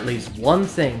 that leaves one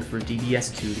thing for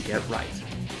DDS2 to get right: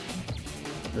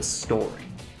 the story.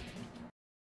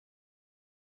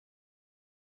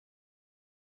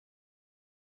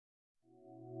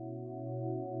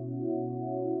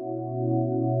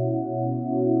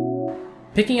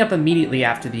 Picking up immediately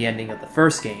after the ending of the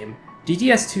first game,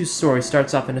 DDS2's story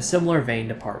starts off in a similar vein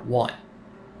to Part 1.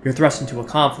 You're thrust into a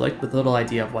conflict with little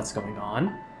idea of what's going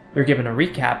on. You're given a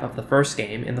recap of the first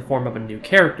game in the form of a new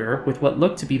character with what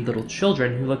look to be little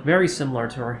children who look very similar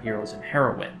to our heroes and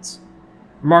heroines,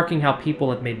 remarking how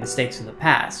people have made mistakes in the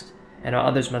past, and how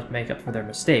others must make up for their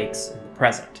mistakes in the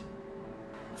present.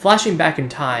 Flashing back in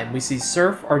time, we see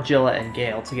Surf, Argilla, and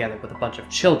Gale together with a bunch of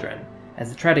children as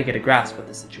they try to get a grasp of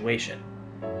the situation.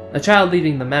 The child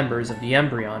leading the members of the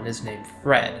Embryon is named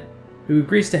Fred, who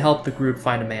agrees to help the group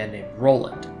find a man named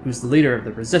Roland, who's the leader of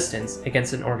the resistance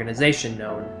against an organization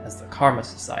known as the Karma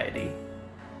Society.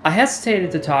 I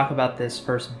hesitated to talk about this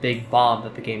first big bomb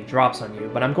that the game drops on you,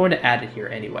 but I'm going to add it here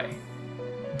anyway.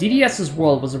 DDS's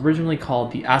world was originally called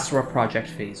the Asura Project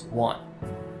Phase 1.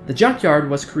 The junkyard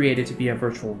was created to be a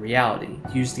virtual reality,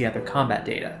 used to gather combat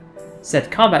data.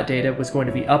 Said combat data was going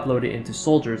to be uploaded into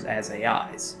soldiers as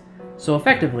AIs. So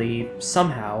effectively,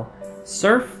 somehow,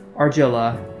 Surf,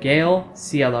 Argilla, Gale,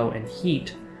 Cielo, and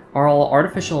Heat are all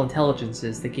artificial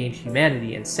intelligences that gained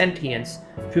humanity and sentience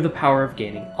through the power of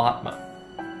gaining Atma.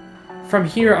 From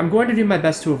here, I'm going to do my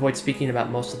best to avoid speaking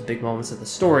about most of the big moments of the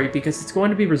story because it's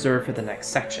going to be reserved for the next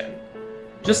section.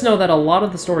 Just know that a lot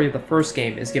of the story of the first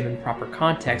game is given proper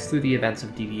context through the events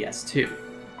of DDS2,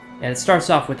 and it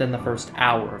starts off within the first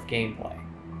hour of gameplay.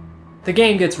 The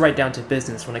game gets right down to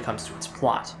business when it comes to its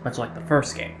plot, much like the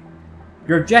first game.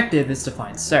 Your objective is to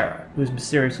find Sarah, who has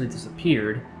mysteriously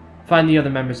disappeared, find the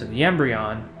other members of the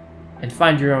Embryon, and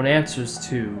find your own answers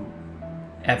to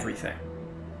everything.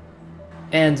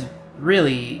 And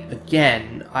really,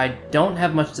 again, I don't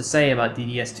have much to say about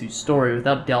DDS2's story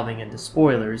without delving into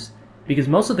spoilers, because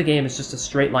most of the game is just a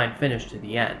straight line finish to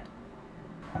the end.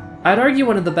 I'd argue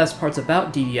one of the best parts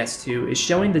about DDS2 is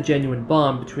showing the genuine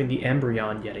bond between the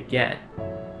Embryon yet again.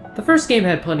 The first game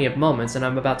had plenty of moments, and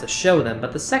I'm about to show them,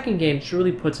 but the second game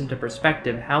truly puts into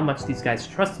perspective how much these guys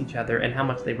trust each other and how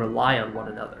much they rely on one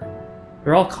another.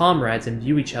 They're all comrades and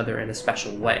view each other in a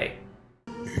special way.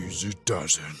 Easy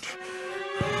does it.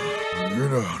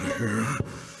 Get out of here.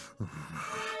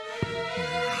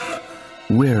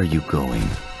 Where are you going?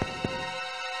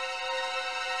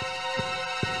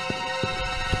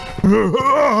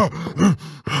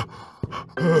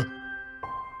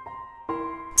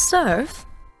 Surf?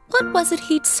 What was it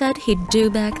he'd said he'd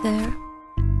do back there?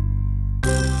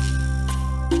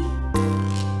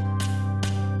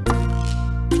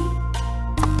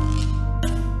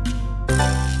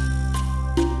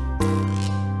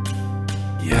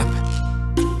 Yep.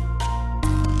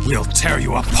 We'll tear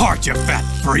you apart, you fat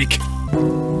freak!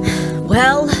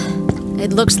 Well,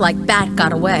 it looks like Bat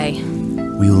got away.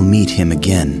 We will meet him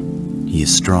again. He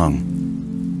is strong.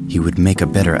 He would make a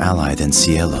better ally than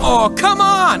Cielo. Oh, come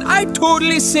on! I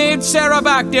totally saved Sarah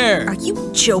back there! Are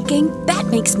you joking? That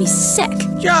makes me sick.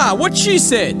 Yeah, what she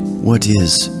said! What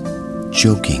is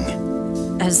joking?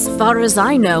 As far as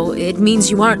I know, it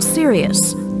means you aren't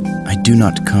serious. I do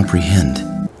not comprehend.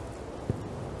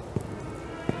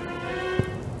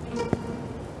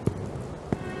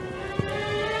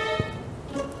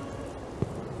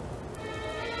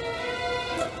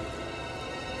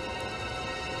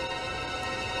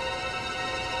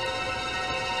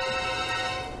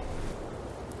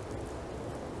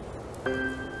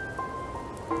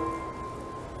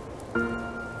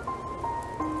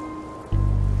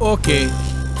 Okay,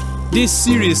 this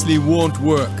seriously won't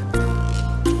work.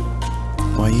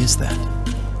 Why is that?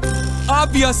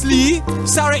 Obviously,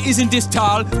 Sarah isn't this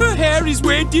tall, her hair is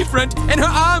way different, and her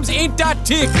arms ain't that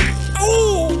thick.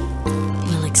 Oh!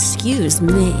 Well, excuse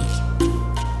me.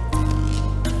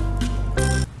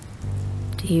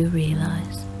 Do you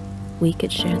realize we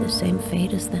could share the same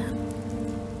fate as them?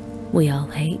 We all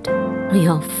hate, we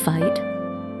all fight,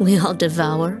 we all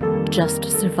devour just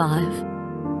to survive.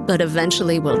 But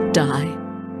eventually we'll die.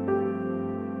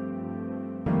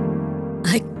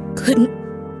 I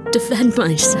couldn't defend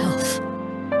myself.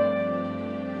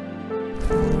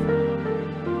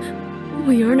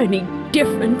 We aren't any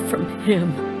different from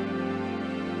him.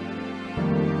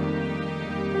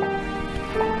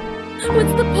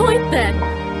 What's the point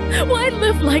then? Why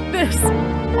live like this?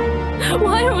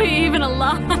 Why are we even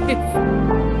alive?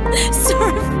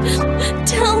 Sir,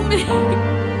 tell me.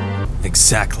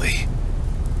 Exactly.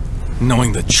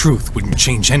 Knowing the truth wouldn't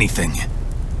change anything.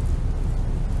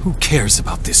 Who cares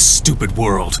about this stupid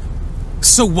world?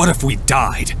 So what if we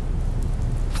died?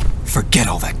 Forget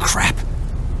all that crap.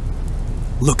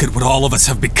 Look at what all of us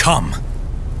have become.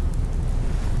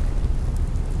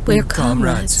 We're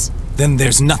comrades. Then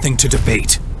there's nothing to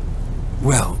debate.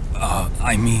 Well,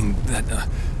 I mean that,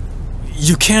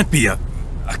 you can't be a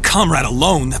comrade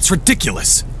alone. That's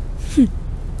ridiculous.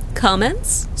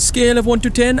 Comments? Scale of 1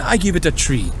 to 10, I give it a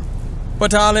 3.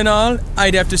 But all in all,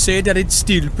 I'd have to say that it's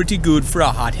still pretty good for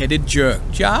a hot-headed jerk,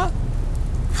 ja?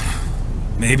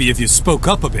 Maybe if you spoke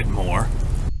up a bit more.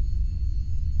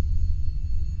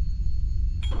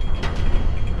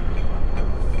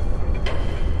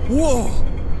 Whoa!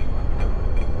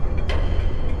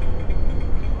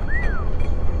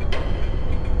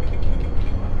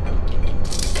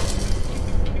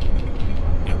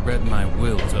 You read my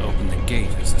will to open the gate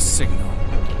as a signal.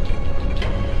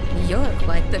 You're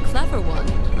quite the clever one,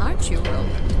 aren't you,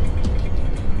 Roland?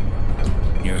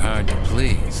 You're hard to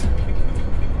please.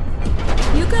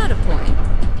 You got a point.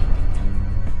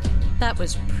 That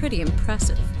was pretty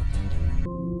impressive.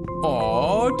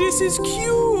 Oh, this is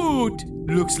cute!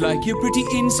 Looks like you're pretty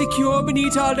insecure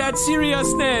beneath all that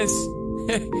seriousness.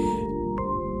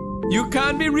 You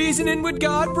can't be reasoning with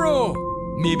God, bro.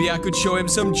 Maybe I could show him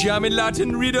some jamming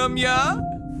Latin rhythm, yeah?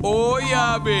 Oh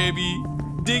yeah, baby.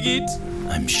 Dig it?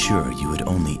 I'm sure you would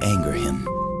only anger him.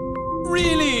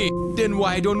 Really? Then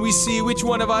why don't we see which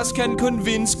one of us can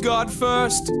convince God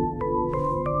first?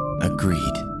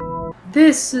 Agreed.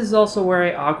 This is also where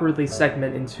I awkwardly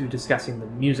segment into discussing the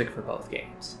music for both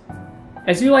games.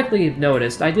 As you likely have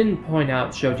noticed, I didn't point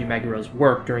out Shoji Meguro's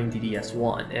work during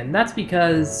DDS1, and that's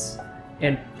because,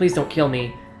 and please don't kill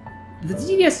me, the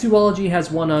DDS duology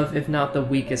has one of, if not the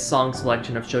weakest song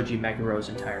selection of Shoji Meguro's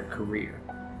entire career.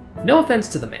 No offense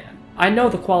to the man, I know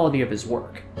the quality of his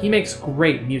work, he makes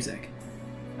great music,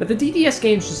 but the DDS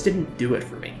games just didn't do it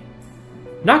for me.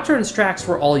 Nocturne's tracks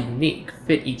were all unique,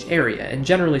 fit each area, and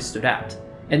generally stood out,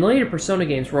 and the later Persona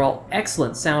games were all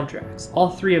excellent soundtracks, all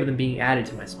 3 of them being added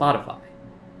to my Spotify.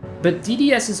 But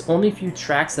DDS's only few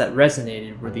tracks that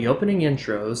resonated were the opening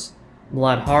intros,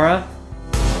 Mladhara,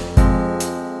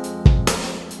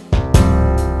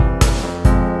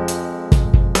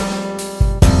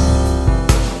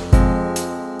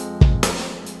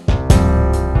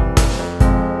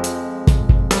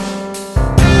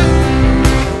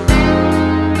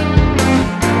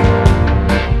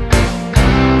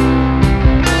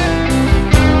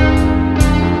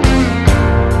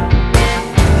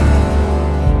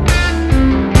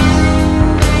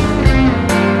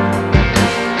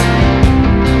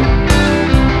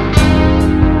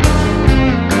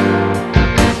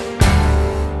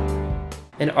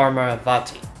 and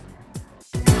Armaravati.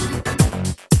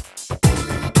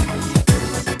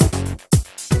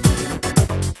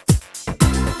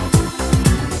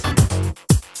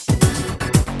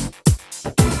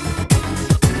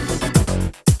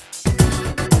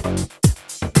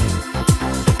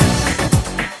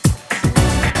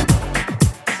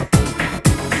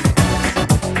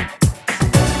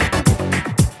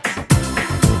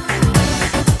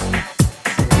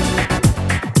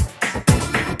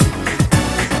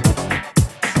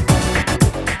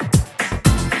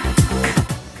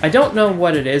 I don't know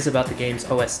what it is about the game's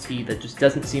OST that just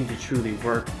doesn't seem to truly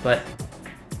work, but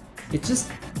it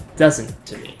just doesn't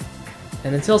to me.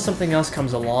 And until something else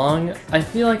comes along, I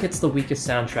feel like it's the weakest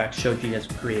soundtrack Shoji has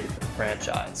created for the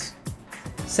franchise.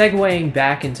 Segueing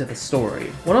back into the story,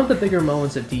 one of the bigger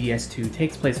moments of DDS2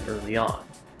 takes place early on,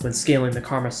 when scaling the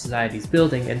Karma Society's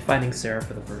building and fighting Sarah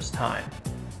for the first time.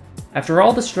 After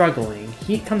all the struggling,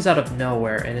 Heat comes out of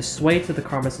nowhere and is swayed to the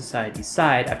Karma Society's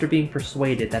side after being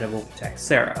persuaded that it will protect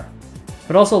Sarah,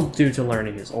 but also due to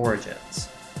learning his origins.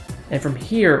 And from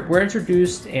here, we're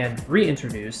introduced and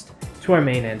reintroduced to our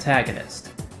main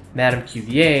antagonist, Madame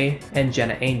Cuvier and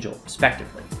Jenna Angel,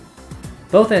 respectively.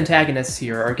 Both antagonists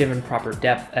here are given proper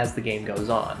depth as the game goes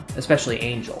on, especially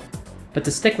Angel. But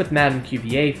to stick with Madame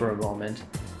Cuvier for a moment,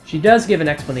 she does give an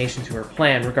explanation to her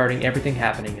plan regarding everything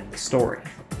happening in the story.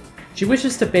 She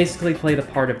wishes to basically play the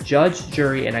part of judge,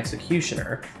 jury, and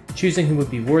executioner, choosing who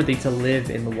would be worthy to live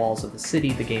in the walls of the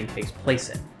city the game takes place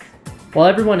in, while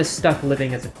everyone is stuck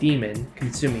living as a demon,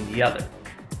 consuming the other.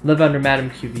 Live under Madame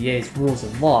Cuvier's rules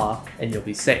and law, and you'll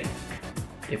be safe.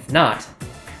 If not,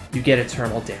 you get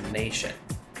eternal damnation.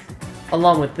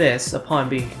 Along with this, upon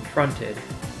being confronted,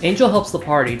 Angel helps the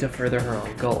party to further her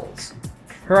own goals.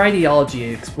 Her ideology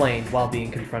is explained while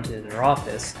being confronted in her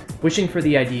office, wishing for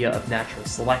the idea of natural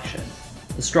selection,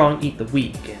 the strong eat the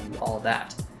weak, and all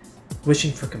that,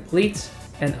 wishing for complete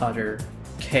and utter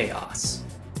chaos.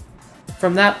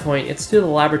 From that point, it's to the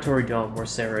laboratory dome where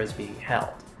Sarah is being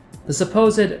held, the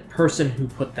supposed person who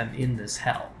put them in this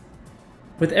hell.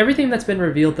 With everything that's been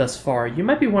revealed thus far, you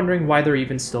might be wondering why they're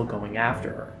even still going after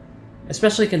her,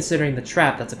 especially considering the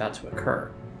trap that's about to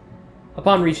occur.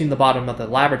 Upon reaching the bottom of the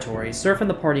laboratory, Surf and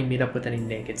the party meet up with a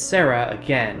naked Sarah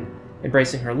again,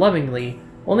 embracing her lovingly,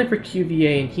 only for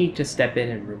Cuvier and Heat to step in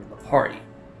and ruin the party.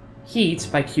 Heat,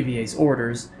 by Cuvier's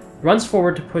orders, runs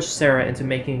forward to push Sarah into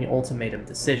making an ultimatum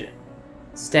decision: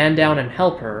 stand down and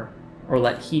help her, or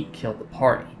let Heat kill the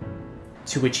party.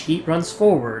 To which Heat runs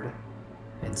forward,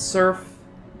 and Surf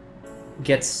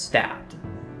gets stabbed.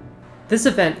 This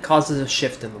event causes a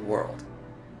shift in the world.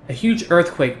 A huge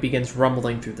earthquake begins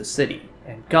rumbling through the city,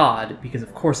 and God, because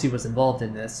of course he was involved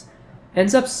in this,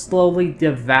 ends up slowly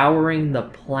devouring the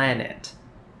planet.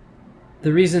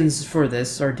 The reasons for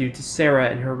this are due to Sarah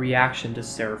and her reaction to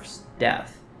Surf's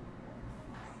death.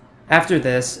 After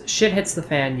this, shit hits the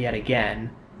fan yet again,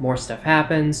 more stuff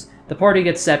happens, the party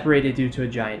gets separated due to a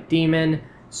giant demon,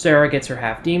 Sarah gets her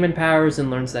half-demon powers and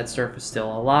learns that Surf is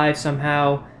still alive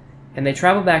somehow, and they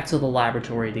travel back to the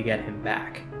laboratory to get him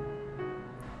back.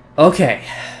 Okay,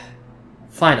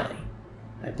 finally,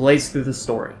 I blaze through the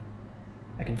story.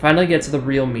 I can finally get to the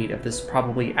real meat of this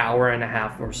probably hour and a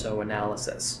half or so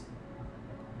analysis.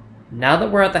 Now that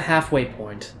we're at the halfway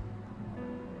point,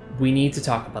 we need to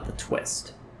talk about the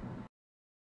twist.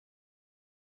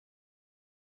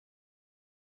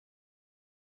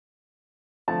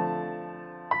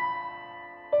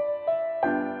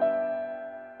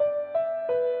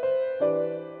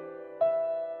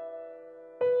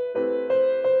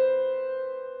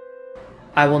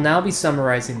 I will now be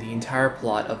summarizing the entire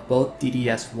plot of both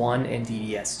DDS1 and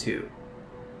DDS2.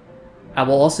 I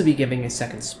will also be giving a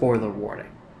second spoiler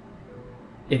warning.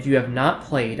 If you have not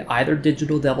played either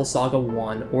Digital Devil Saga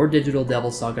 1 or Digital Devil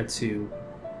Saga 2,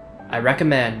 I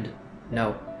recommend,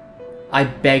 no, I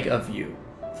beg of you,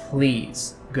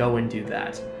 please go and do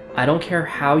that. I don't care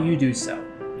how you do so.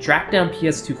 Track down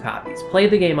PS2 copies, play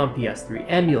the game on PS3,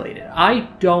 emulate it. I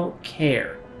don't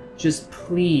care. Just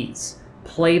please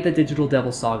play the Digital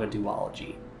Devil Saga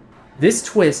duology. This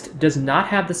twist does not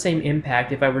have the same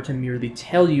impact if I were to merely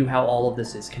tell you how all of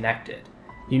this is connected.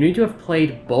 You need to have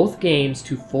played both games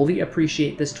to fully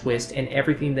appreciate this twist and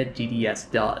everything that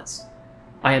DDS does.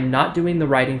 I am not doing the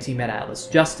writing team at Atlas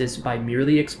justice by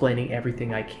merely explaining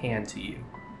everything I can to you.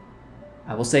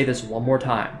 I will say this one more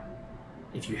time.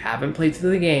 If you haven't played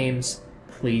through the games,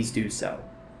 please do so.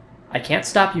 I can't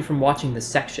stop you from watching this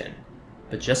section,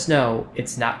 but just know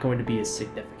it's not going to be as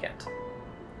significant.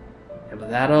 And with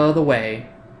that out of the way,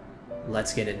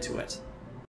 let's get into it.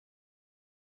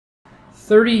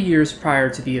 30 years prior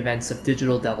to the events of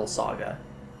Digital Devil Saga,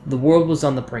 the world was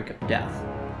on the brink of death.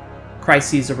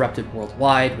 Crises erupted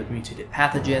worldwide with mutated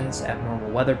pathogens,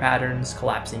 abnormal weather patterns,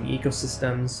 collapsing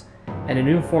ecosystems, and a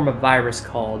new form of virus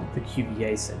called the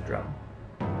Cuvier syndrome.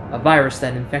 A virus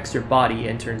that infects your body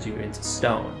and turns you into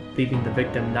stone, leaving the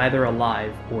victim neither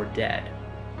alive or dead.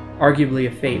 Arguably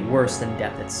a fate worse than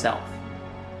death itself.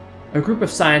 A group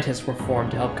of scientists were formed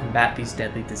to help combat these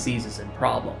deadly diseases and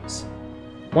problems.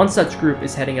 One such group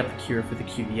is heading up the cure for the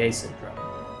Cuvier syndrome.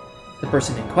 The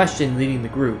person in question leading the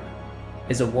group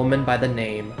is a woman by the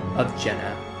name of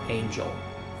Jenna Angel.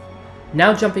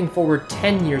 Now jumping forward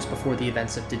 10 years before the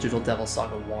events of Digital Devil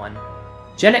Saga 1,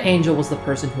 Jenna Angel was the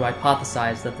person who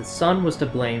hypothesized that the sun was to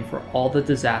blame for all the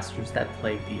disasters that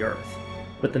plagued the Earth,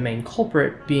 with the main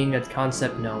culprit being a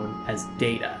concept known as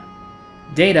Data.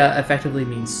 Data effectively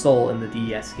means soul in the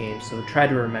DS game, so try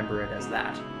to remember it as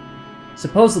that.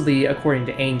 Supposedly, according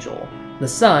to Angel, the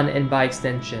sun, and by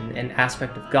extension an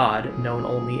aspect of God known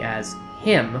only as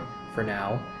Him for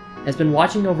now, has been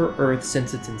watching over Earth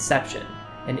since its inception,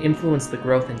 and influenced the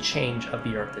growth and change of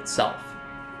the Earth itself.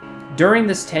 During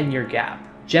this 10-year gap,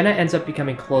 Jenna ends up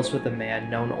becoming close with a man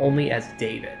known only as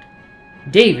David.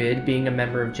 David being a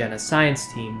member of Jenna's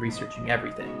science team researching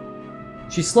everything.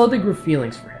 She slowly grew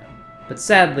feelings for him, but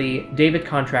sadly, David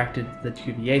contracted the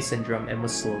Cuvier syndrome and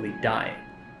was slowly dying.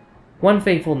 One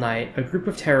fateful night, a group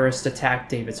of terrorists attacked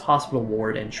David's hospital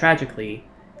ward, and tragically,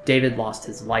 David lost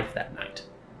his life that night.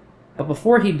 But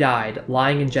before he died,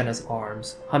 lying in Jenna's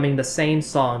arms, humming the same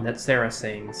song that Sarah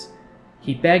sings,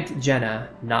 he begged Jenna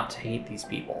not to hate these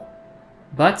people.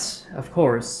 But, of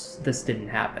course, this didn't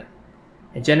happen,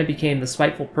 and Jenna became the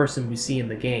spiteful person we see in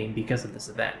the game because of this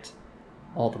event.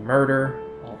 All the murder,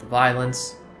 all the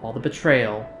violence, all the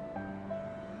betrayal,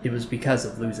 it was because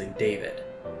of losing David.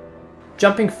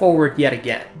 Jumping forward yet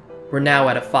again, we're now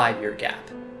at a 5-year gap.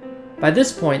 By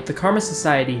this point, the Karma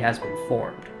Society has been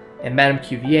formed, and Madame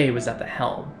Cuvier was at the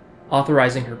helm,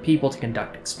 authorizing her people to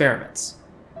conduct experiments.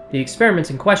 The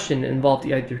experiments in question involved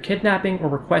either kidnapping or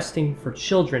requesting for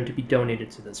children to be donated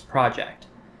to this project.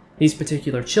 These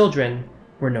particular children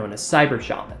were known as Cyber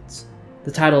Shamans.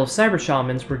 The title of Cyber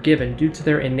Shamans were given due to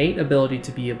their innate ability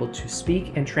to be able to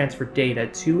speak and transfer data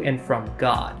to and from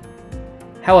God.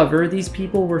 However, these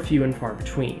people were few and far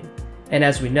between, and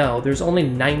as we know, there's only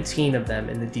 19 of them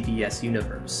in the DDS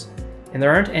universe, and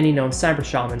there aren't any known Cyber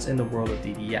Shamans in the world of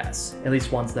DDS, at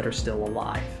least ones that are still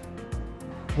alive.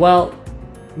 Well,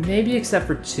 maybe except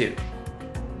for 2.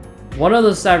 One of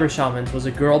those Cyber Shamans was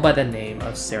a girl by the name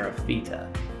of Seraphita,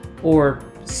 or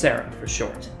Sarah for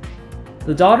short.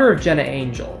 The daughter of Jenna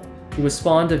Angel, who was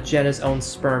spawned of Jenna's own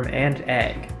sperm and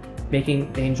egg,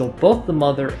 making Angel both the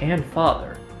mother and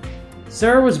father.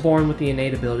 Sarah was born with the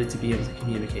innate ability to be able to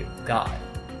communicate with God,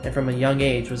 and from a young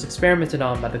age was experimented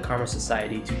on by the Karma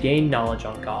Society to gain knowledge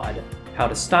on God, how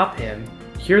to stop him,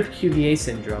 cure the Cuvier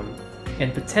syndrome,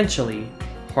 and potentially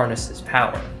harness his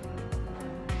power.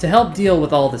 To help deal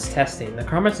with all this testing, the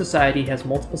Karma Society has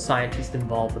multiple scientists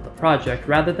involved with the project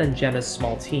rather than Jenna's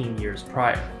small team years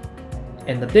prior.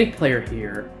 And the big player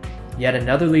here, yet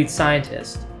another lead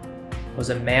scientist, was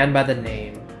a man by the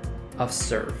name of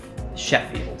Surf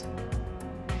Sheffield.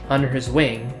 Under his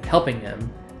wing, helping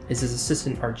him, is his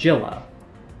assistant Argilla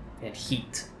and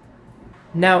Heat.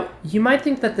 Now, you might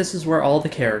think that this is where all the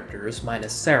characters,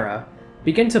 minus Sarah,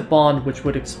 begin to bond, which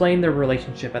would explain their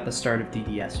relationship at the start of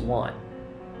DDS1.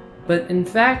 But in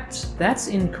fact, that's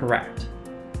incorrect,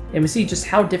 and we see just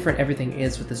how different everything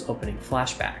is with this opening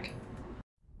flashback.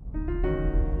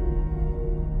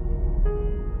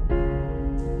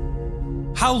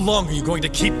 How long are you going to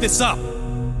keep this up?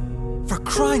 For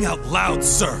crying out loud,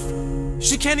 Surf!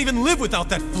 She can't even live without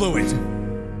that fluid!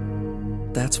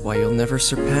 That's why you'll never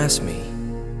surpass me.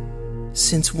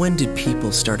 Since when did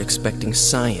people start expecting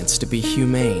science to be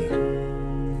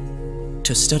humane?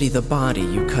 To study the body,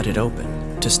 you cut it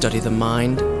open. To study the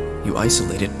mind, you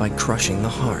isolate it by crushing the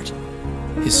heart.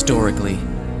 Historically,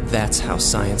 that's how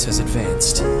science has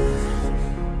advanced.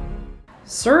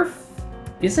 Surf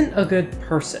isn't a good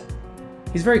person.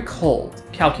 He's very cold,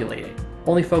 calculating,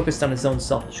 only focused on his own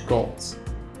selfish goals,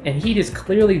 and Heat is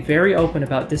clearly very open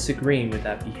about disagreeing with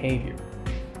that behavior.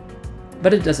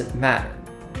 But it doesn't matter.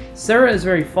 Sarah is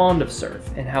very fond of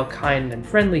Surf and how kind and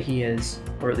friendly he is,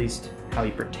 or at least how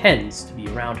he pretends to be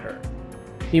around her.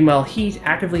 Meanwhile, Heat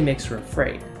actively makes her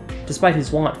afraid, despite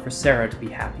his want for Sarah to be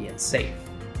happy and safe.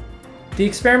 The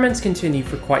experiments continue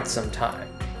for quite some time,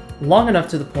 long enough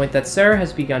to the point that Sarah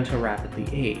has begun to rapidly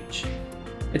age.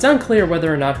 It's unclear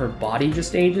whether or not her body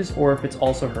just ages or if it's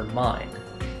also her mind,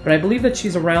 but I believe that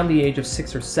she's around the age of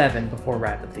 6 or 7 before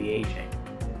rapidly aging.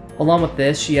 Along with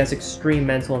this, she has extreme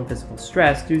mental and physical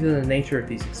stress due to the nature of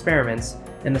these experiments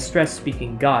and the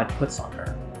stress-speaking God puts on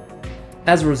her.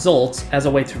 As a result, as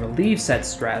a way to relieve said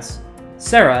stress,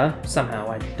 Sarah, somehow,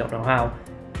 I don't know how,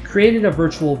 created a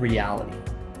virtual reality,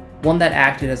 one that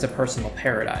acted as a personal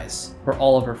paradise, where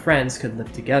all of her friends could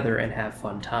live together and have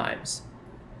fun times.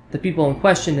 The people in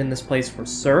question in this place were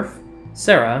Surf,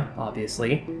 Sarah,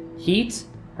 obviously, Heat,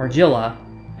 Argilla,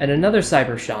 and another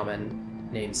cyber shaman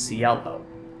named Cielo.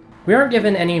 We aren't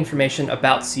given any information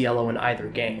about Cielo in either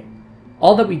game.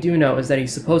 All that we do know is that he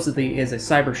supposedly is a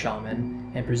cyber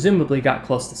shaman, and presumably got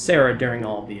close to Sarah during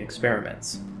all of the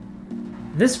experiments.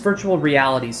 This virtual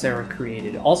reality Sarah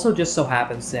created also just so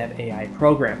happens to have AI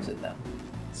programs in them.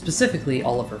 Specifically,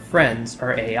 all of her friends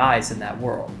are AIs in that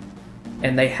world,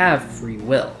 and they have free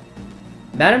will.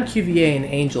 Madame Cuvier and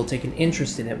Angel take an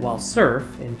interest in it while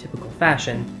Surf, in typical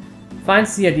fashion,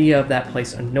 finds the idea of that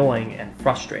place annoying and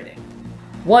frustrating.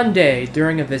 One day,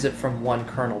 during a visit from one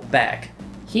Colonel Beck,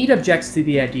 Heat objects to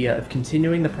the idea of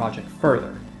continuing the project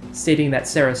further, stating that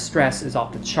Sarah's stress is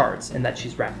off the charts and that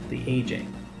she's rapidly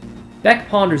aging. Beck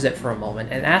ponders it for a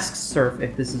moment and asks Surf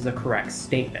if this is a correct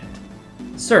statement.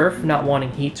 Surf, not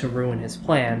wanting Heat to ruin his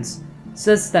plans,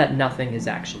 says that nothing is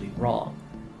actually wrong.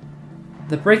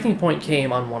 The breaking point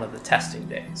came on one of the testing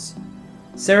days.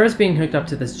 Sarah's being hooked up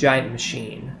to this giant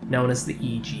machine, known as the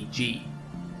EGG.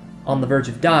 On the verge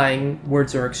of dying,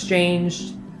 words are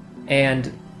exchanged,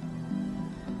 and...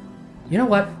 you know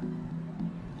what?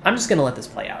 I'm just gonna let this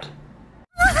play out.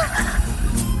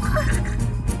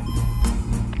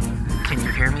 Can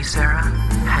you hear me, Sarah?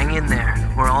 Hang in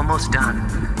there. We're almost done.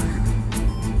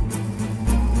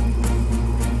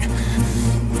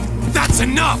 That's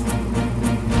enough!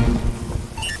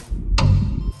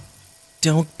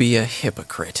 Don't be a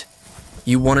hypocrite.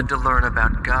 You wanted to learn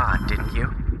about God, didn't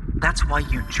you? That's why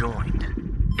you joined.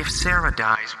 If Sarah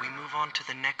dies, we move on to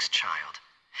the next child.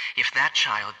 If that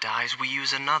child dies, we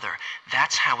use another.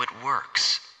 That's how it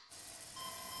works.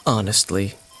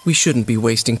 Honestly, we shouldn't be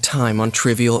wasting time on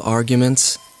trivial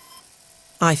arguments.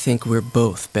 I think we're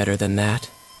both better than that.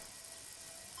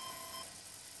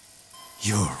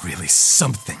 You're really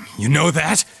something, you know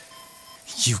that?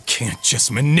 You can't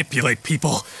just manipulate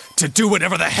people to do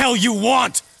whatever the hell you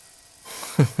want!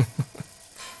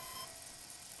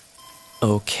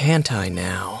 Oh, can't I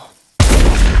now?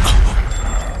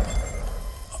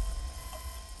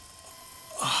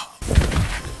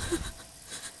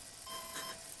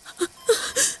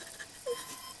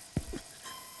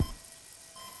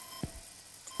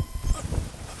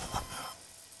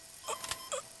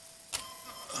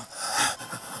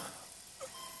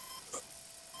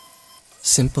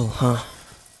 Simple, huh?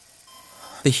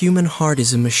 The human heart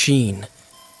is a machine.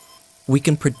 We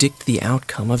can predict the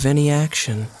outcome of any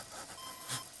action.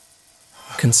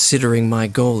 Considering my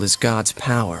goal is God's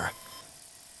power,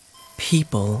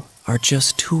 people are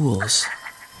just tools.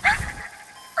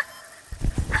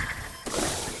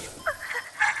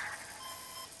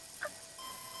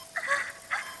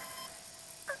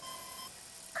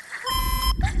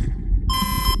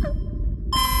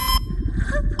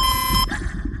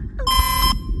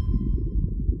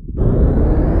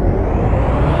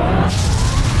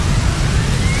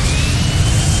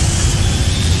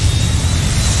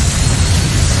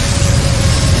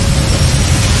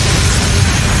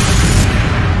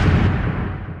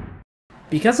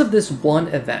 Because of this one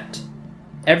event,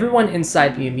 everyone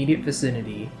inside the immediate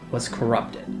vicinity was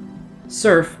corrupted,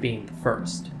 Surf being the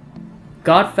first.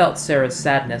 God felt Sarah's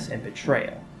sadness and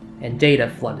betrayal, and Data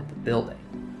flooded the building.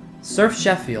 Surf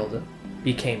Sheffield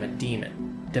became a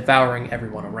demon, devouring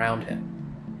everyone around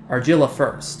him. Argilla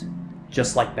first,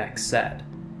 just like Beck said.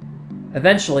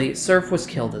 Eventually, Surf was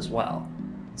killed as well.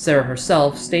 Sarah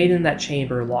herself stayed in that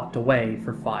chamber locked away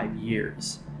for 5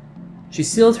 years. She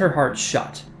sealed her heart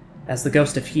shut, as the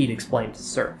Ghost of Heat explained to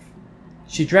Surf.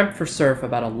 She dreamt for Surf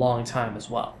about a long time as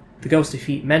well. The Ghost of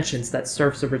Heat mentions that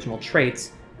Surf's original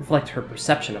traits reflect her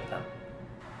perception of them.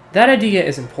 That idea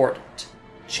is important,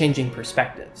 changing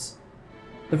perspectives.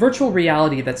 The virtual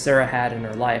reality that Sarah had in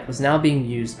her life was now being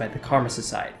used by the Karma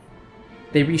Society.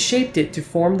 They reshaped it to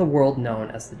form the world known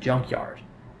as the Junkyard,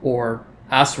 or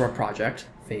Asura Project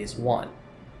Phase 1.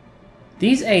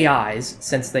 These AIs,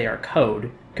 since they are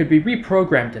code, could be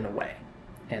reprogrammed in a way,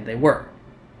 and they were.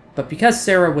 But because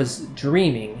Sarah was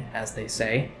dreaming, as they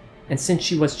say, and since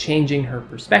she was changing her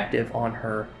perspective on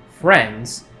her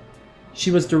friends,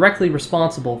 she was directly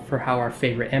responsible for how our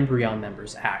favorite Embryon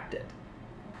members acted.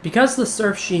 Because the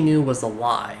Surf she knew was a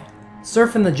lie,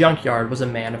 Surf in the Junkyard was a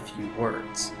man of few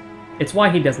words. It's why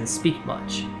he doesn't speak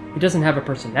much. He doesn't have a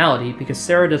personality because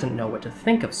Sarah doesn't know what to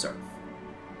think of Surf.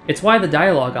 It's why the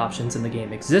dialogue options in the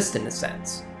game exist in a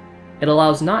sense. It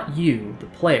allows not you, the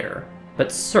player,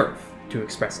 but Surf to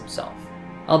express himself,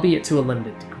 albeit to a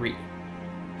limited degree.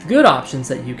 The good options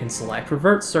that you can select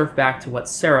revert Surf back to what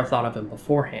Sarah thought of him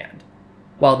beforehand,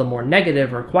 while the more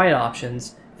negative or quiet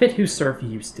options fit who Surf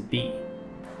used to be.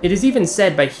 It is even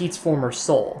said by Heat's former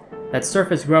soul that Surf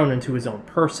has grown into his own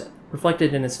person,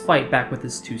 reflected in his fight back with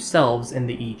his two selves in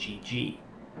the EGG.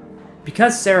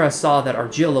 Because Sarah saw that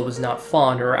Argilla was not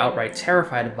fond or outright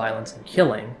terrified of violence and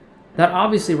killing, that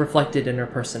obviously reflected in her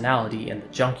personality in the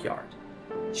Junkyard.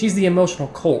 She's the emotional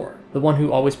core, the one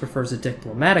who always prefers a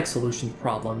diplomatic solution to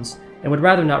problems and would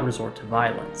rather not resort to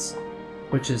violence.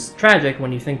 which is tragic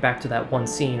when you think back to that one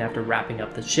scene after wrapping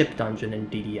up the ship dungeon in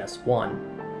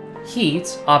DDS1.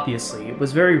 Heat, obviously,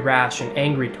 was very rash and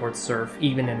angry towards Surf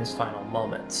even in his final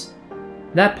moments.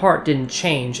 That part didn't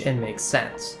change and makes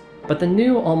sense, but the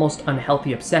new, almost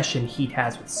unhealthy obsession Heat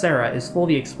has with Sarah is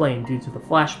fully explained due to the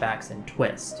flashbacks and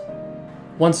twist.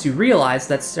 Once you realize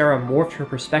that Sarah morphed her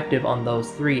perspective on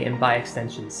those three and by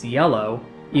extension Cielo,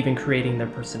 even creating their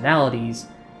personalities,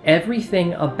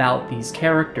 everything about these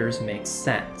characters makes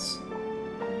sense.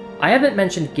 I haven't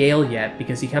mentioned Gale yet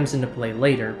because he comes into play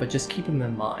later, but just keep him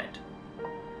in mind.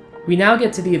 We now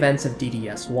get to the events of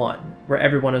DDS1, where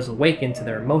everyone is awakened to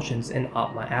their emotions and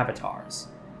Atma avatars.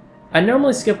 I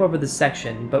normally skip over this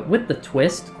section, but with the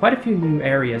twist, quite a few new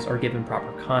areas are given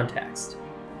proper context.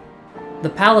 The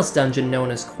palace dungeon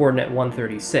known as Coordinate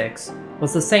 136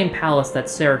 was the same palace that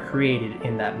Sarah created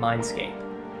in that mindscape.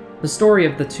 The story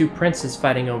of the two princes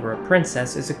fighting over a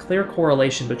princess is a clear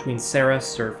correlation between Sarah,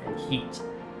 Surf, and Heat.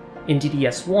 In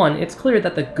DDS1, it's clear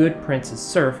that the good prince is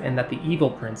Surf and that the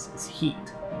evil prince is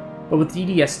Heat. But with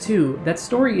DDS2, that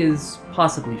story is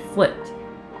possibly flipped.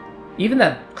 Even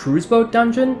that cruise boat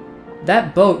dungeon?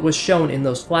 That boat was shown in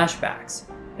those flashbacks,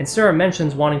 and Sarah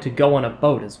mentions wanting to go on a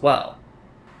boat as well.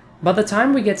 By the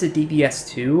time we get to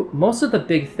DDS2, most of the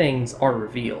big things are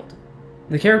revealed.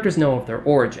 The characters know of their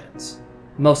origins.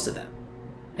 Most of them.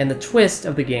 And the twist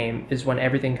of the game is when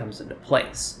everything comes into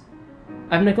place.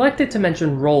 I've neglected to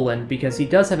mention Roland because he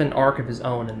does have an arc of his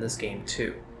own in this game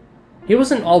too. He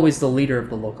wasn't always the leader of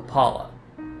the Lokapala,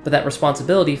 but that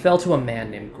responsibility fell to a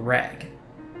man named Greg.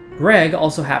 Greg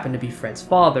also happened to be Fred's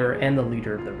father and the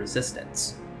leader of the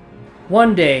Resistance.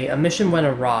 One day, a mission went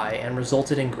awry and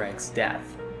resulted in Greg's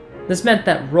death. This meant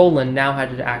that Roland now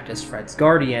had to act as Fred's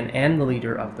guardian and the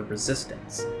leader of the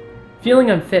Resistance.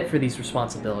 Feeling unfit for these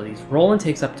responsibilities, Roland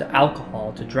takes up to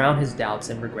alcohol to drown his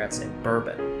doubts and regrets in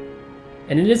bourbon.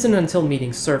 And it isn't until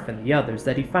meeting Surf and the others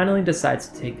that he finally decides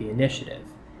to take the initiative,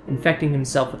 infecting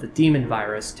himself with a demon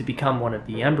virus to become one of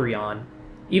the Embryon,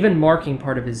 even marking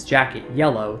part of his jacket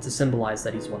yellow to symbolize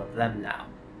that he's one of them now.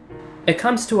 It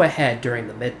comes to a head during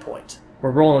the midpoint,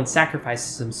 where Roland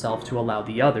sacrifices himself to allow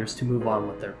the others to move on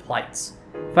with their plights,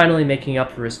 finally making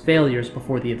up for his failures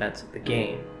before the events of the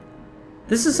game.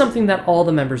 This is something that all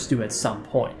the members do at some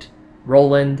point.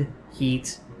 Roland,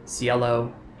 Heat,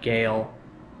 Cielo, Gale,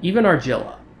 even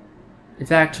Argilla. In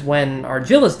fact, when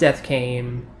Argilla's death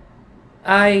came,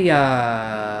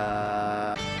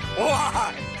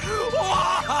 Why?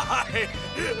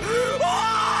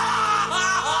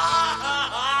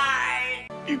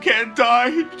 You can't die.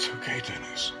 It's okay,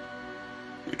 Dennis.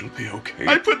 It'll be okay.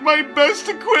 I put my best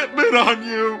equipment on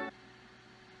you.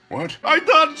 What? I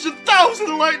dodged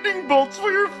 1,000 lightning bolts for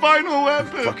your final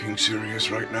weapon. Are you fucking serious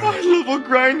right now? I level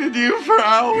grinded you for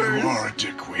hours. You are a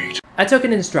dickweed. I took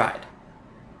it in stride.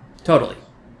 Totally.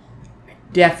 I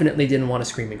definitely didn't want to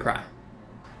scream and cry.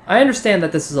 I understand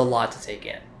that this is a lot to take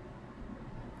in.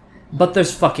 But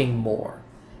there's fucking more.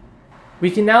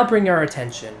 We can now bring our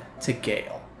attention to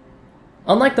Gale.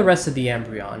 Unlike the rest of the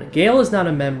Embryon, Gale is not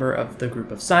a member of the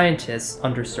group of scientists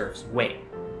under Surf's wing,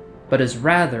 but is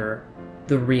rather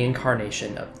the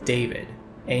reincarnation of David,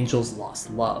 Angel's lost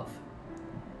love.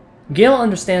 Gale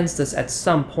understands this at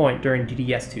some point during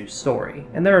DDS2's story,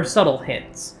 and there are subtle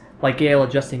hints, like Gale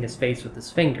adjusting his face with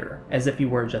his finger, as if he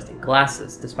were adjusting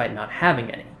glasses despite not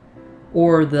having any.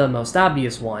 Or, the most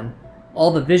obvious one,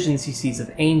 all the visions he sees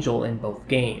of Angel in both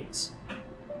games.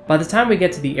 By the time we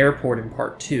get to the airport in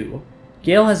Part 2,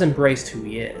 Gale has embraced who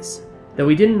he is, though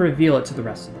he didn't reveal it to the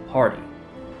rest of the party.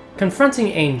 Confronting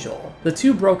Angel, the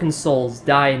two broken souls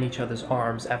die in each other's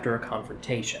arms after a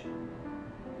confrontation.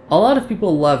 A lot of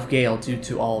people love Gale due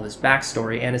to all of his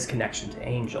backstory and his connection to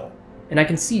Angel, and I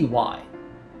can see why.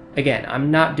 Again, I'm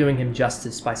not doing him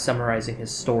justice by summarizing his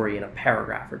story in a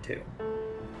paragraph or two.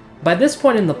 By this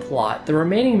point in the plot, the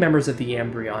remaining members of the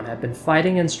Embryon have been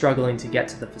fighting and struggling to get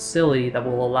to the facility that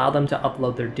will allow them to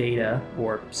upload their data,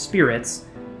 or spirits,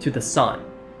 to the Sun,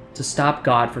 to stop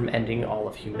God from ending all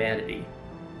of humanity.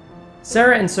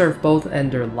 Sarah and Surf both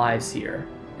end their lives here,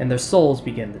 and their souls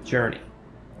begin the journey.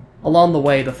 Along the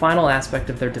way, the final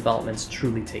aspect of their developments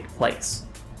truly take place.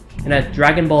 In a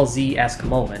Dragon Ball Z-esque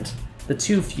moment, the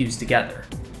two fuse together,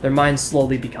 their minds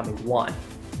slowly becoming one,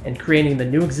 and creating the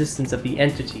new existence of the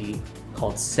entity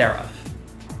called Seraph.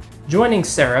 Joining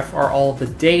Seraph are all the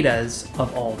datas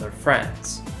of all their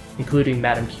friends, including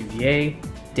Madame Cuvier,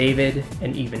 David,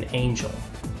 and even Angel.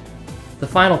 The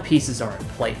final pieces are in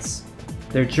place.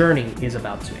 Their journey is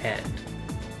about to end.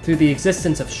 Through the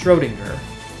existence of Schrödinger,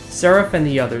 Seraph and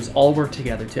the others all work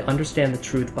together to understand the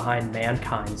truth behind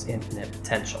mankind's infinite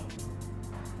potential.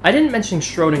 I didn't mention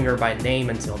Schrodinger by name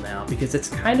until now because it's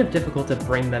kind of difficult to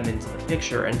bring them into the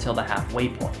picture until the halfway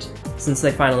point, since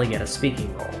they finally get a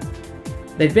speaking role.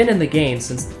 They've been in the game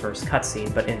since the first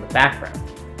cutscene, but in the background.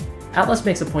 Atlas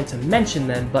makes a point to mention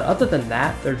them, but other than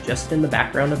that, they're just in the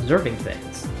background observing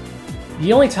things.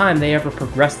 The only time they ever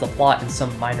progress the plot in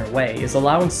some minor way is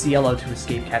allowing Cielo to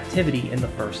escape captivity in the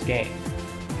first game.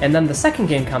 And then the second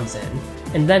game comes in,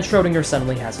 and then Schrodinger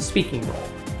suddenly has a speaking role,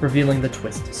 revealing the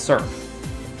twist to Seraph.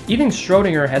 Even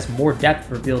Schrodinger has more depth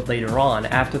revealed later on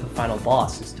after the final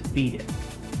boss is defeated.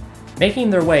 Making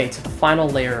their way to the final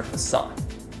layer of the sun,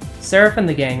 Seraph and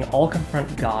the gang all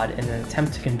confront God in an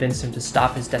attempt to convince him to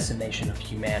stop his decimation of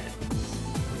humanity.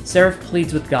 Seraph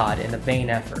pleads with God in a vain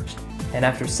effort, and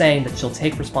after saying that she'll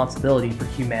take responsibility for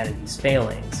humanity's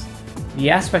failings, the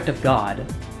aspect of God,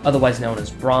 otherwise known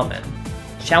as Brahman,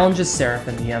 challenges Seraph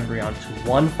and the Embryon to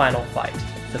one final fight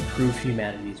to prove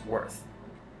humanity's worth.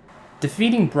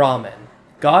 Defeating Brahman,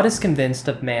 God is convinced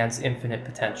of man's infinite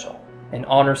potential, and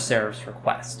honors Seraph's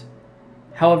request.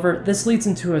 However, this leads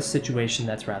into a situation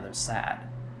that's rather sad.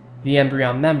 The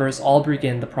Embryon members all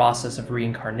begin the process of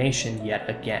reincarnation yet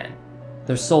again,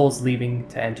 their souls leaving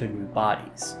to enter new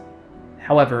bodies.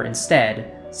 However,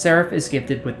 instead, Seraph is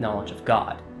gifted with knowledge of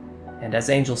God, and as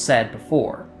Angel said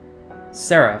before,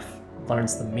 Seraph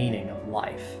learns the meaning of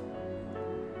life.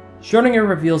 Schrodinger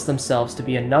reveals themselves to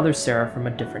be another Seraph from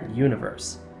a different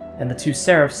universe, and the two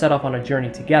Seraphs set off on a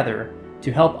journey together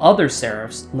to help other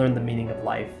Seraphs learn the meaning of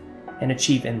life and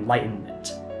achieve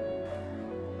enlightenment.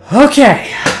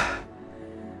 Okay,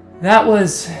 that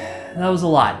was a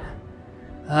lot.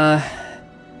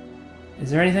 Is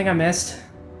there anything I missed?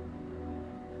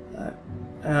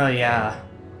 Oh yeah,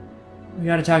 we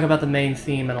gotta talk about the main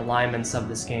theme and alignments of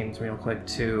this game real quick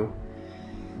too.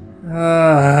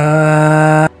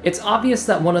 It's obvious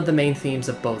that one of the main themes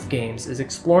of both games is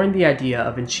exploring the idea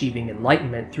of achieving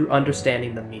enlightenment through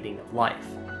understanding the meaning of life.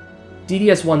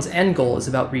 DDS1's end goal is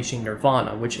about reaching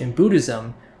nirvana, which in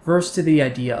Buddhism refers to the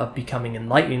idea of becoming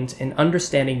enlightened and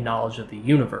understanding knowledge of the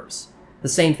universe, the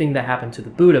same thing that happened to the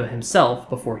Buddha himself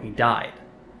before he died.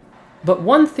 But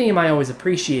one theme I always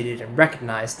appreciated and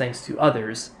recognized thanks to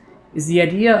others is the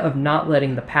idea of not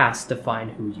letting the past define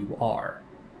who you are.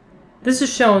 This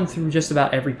is shown through just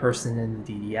about every person in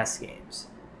the DDS games.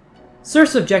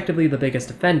 Sir's objectively the biggest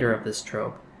offender of this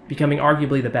trope, becoming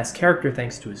arguably the best character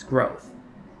thanks to his growth.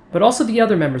 But also the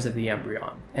other members of the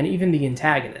Embryon, and even the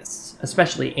antagonists,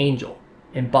 especially Angel,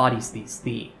 embodies these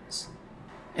themes.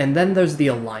 And then there's the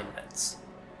alignments.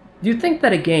 You'd think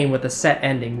that a game with a set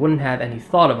ending wouldn't have any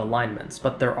thought of alignments,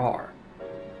 but there are.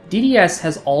 DDS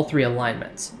has all three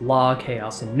alignments, Law,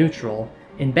 Chaos, and Neutral,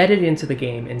 embedded into the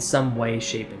game in some way,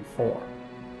 shape, and form.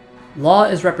 Law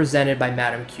is represented by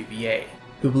Madame Cuvier,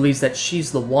 who believes that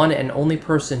she's the one and only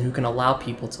person who can allow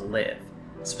people to live,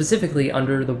 specifically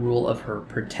under the rule of her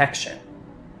protection,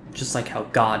 just like how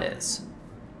God is.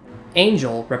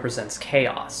 Angel represents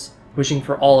Chaos, wishing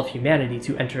for all of humanity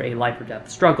to enter a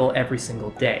life-or-death struggle every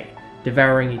single day,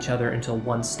 devouring each other until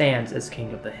one stands as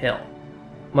king of the hill,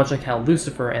 much like how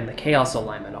Lucifer and the Chaos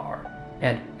alignment are,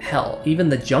 and hell, even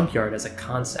the Junkyard as a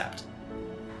concept.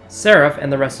 Seraph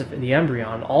and the rest of the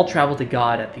Embryon all travel to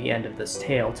God at the end of this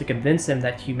tale to convince him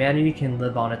that humanity can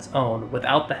live on its own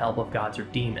without the help of gods or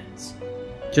demons,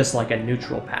 just like a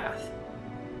neutral path.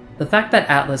 The fact that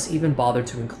Atlas even bothered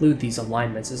to include these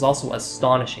alignments is also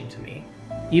astonishing to me,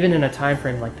 even in a time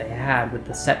frame like they had with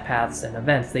the set paths and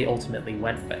events they ultimately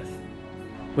went with.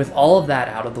 With all of that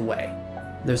out of the way,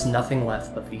 there's nothing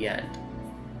left but the end.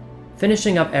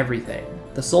 Finishing up everything,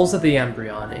 the souls of the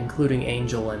Embryon, including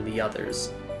Angel and the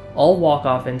others, all walk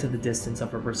off into the distance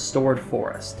of a restored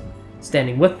forest.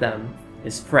 Standing with them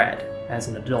is Fred, as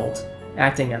an adult,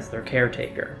 acting as their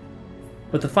caretaker,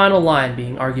 with the final line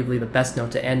being arguably the best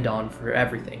note to end on for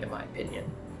everything, in my opinion.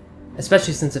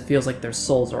 Especially since it feels like their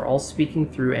souls are all speaking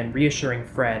through and reassuring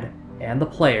Fred and the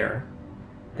player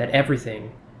that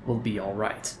everything will be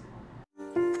alright.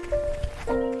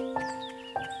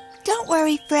 Don't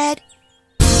worry, Fred.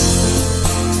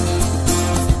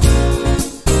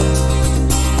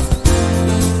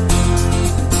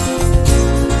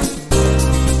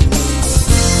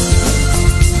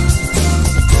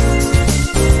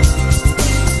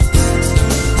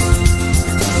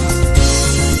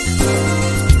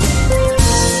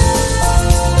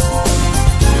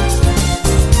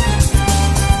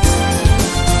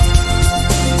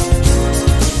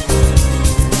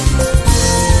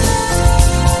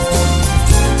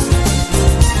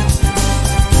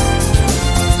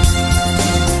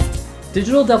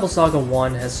 Digital Devil Saga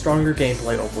 1 has stronger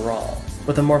gameplay overall,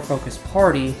 with a more focused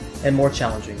party and more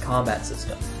challenging combat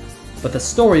system. but the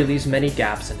story leaves many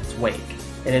gaps in its wake,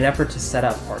 in an effort to set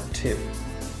up Part 2.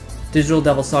 Digital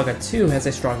Devil Saga 2 has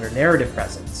a stronger narrative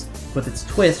presence, with its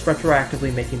twist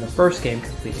retroactively making the first game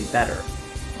completely better,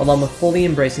 along with fully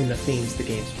embracing the themes the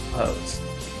games propose.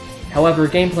 However,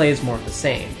 gameplay is more of the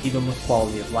same, even with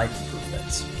quality of life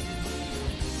improvements.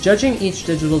 Judging each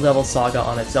Digital Devil Saga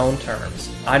on its own terms,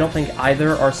 I don't think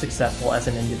either are successful as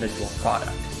an individual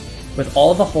product. With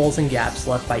all the holes and gaps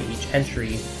left by each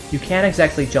entry, you can't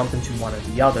exactly jump into one or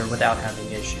the other without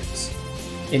having issues.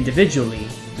 Individually,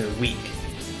 they're weak,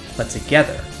 but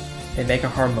together, they make a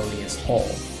harmonious whole.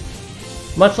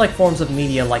 Much like forms of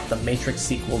media like the Matrix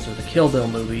sequels or the Kill Bill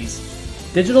movies,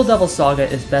 Digital Devil Saga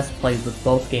is best played with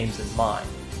both games in mind,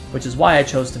 which is why I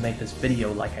chose to make this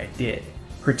video like I did,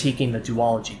 critiquing the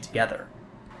duology together.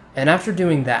 And after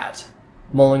doing that,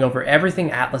 mulling over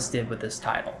everything Atlus did with this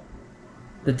title,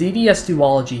 the DDS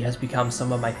duology has become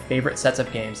some of my favorite sets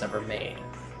of games ever made.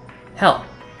 Hell,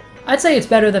 I'd say it's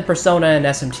better than Persona and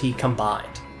SMT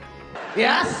combined.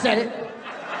 Yeah, I said it!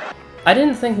 I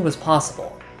didn't think it was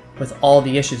possible, with all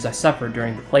the issues I suffered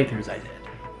during the playthroughs I did.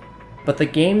 But the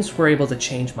games were able to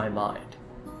change my mind.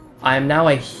 I am now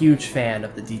a huge fan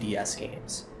of the DDS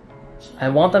games. I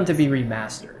want them to be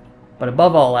remastered, but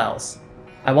above all else,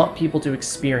 I want people to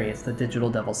experience the Digital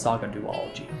Devil Saga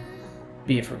duology.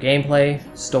 Be it for gameplay,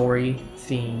 story,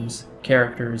 themes,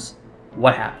 characters,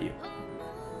 what have you.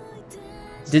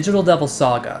 Digital Devil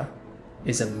Saga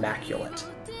is immaculate,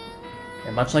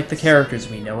 and much like the characters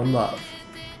we know and love,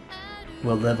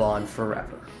 will live on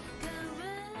forever.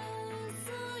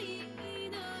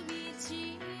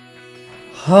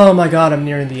 Oh my god, I'm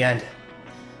nearing the end.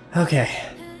 Okay,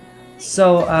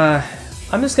 so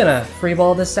I'm just gonna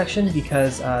freeball this section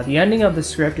because the ending of the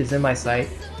script is in my sight,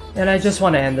 and I just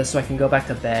want to end this so I can go back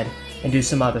to bed and do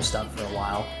some other stuff for a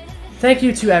while. Thank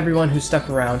you to everyone who stuck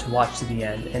around to watch to the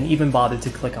end and even bothered to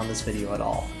click on this video at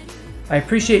all. I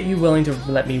appreciate you willing to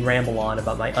let me ramble on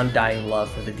about my undying love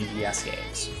for the DDS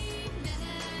games.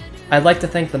 I'd like to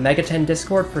thank the Megaten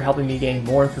Discord for helping me gain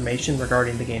more information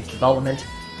regarding the game's development,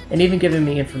 and even giving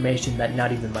me information that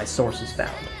not even my sources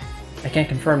found. I can't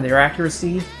confirm their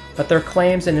accuracy, but they're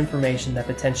claims and information that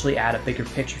potentially add a bigger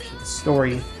picture to the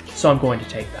story, so I'm going to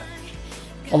take them.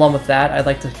 Along with that, I'd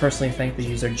like to personally thank the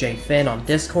user JFinn on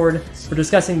Discord for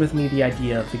discussing with me the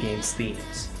idea of the game's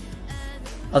themes.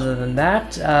 Other than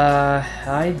that,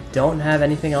 I don't have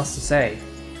anything else to say.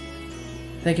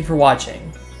 Thank you for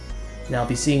watching, and I'll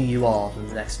be seeing you all in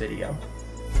the next video.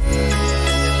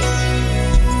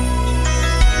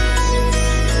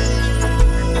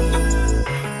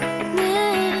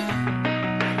 네,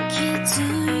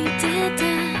 기술되다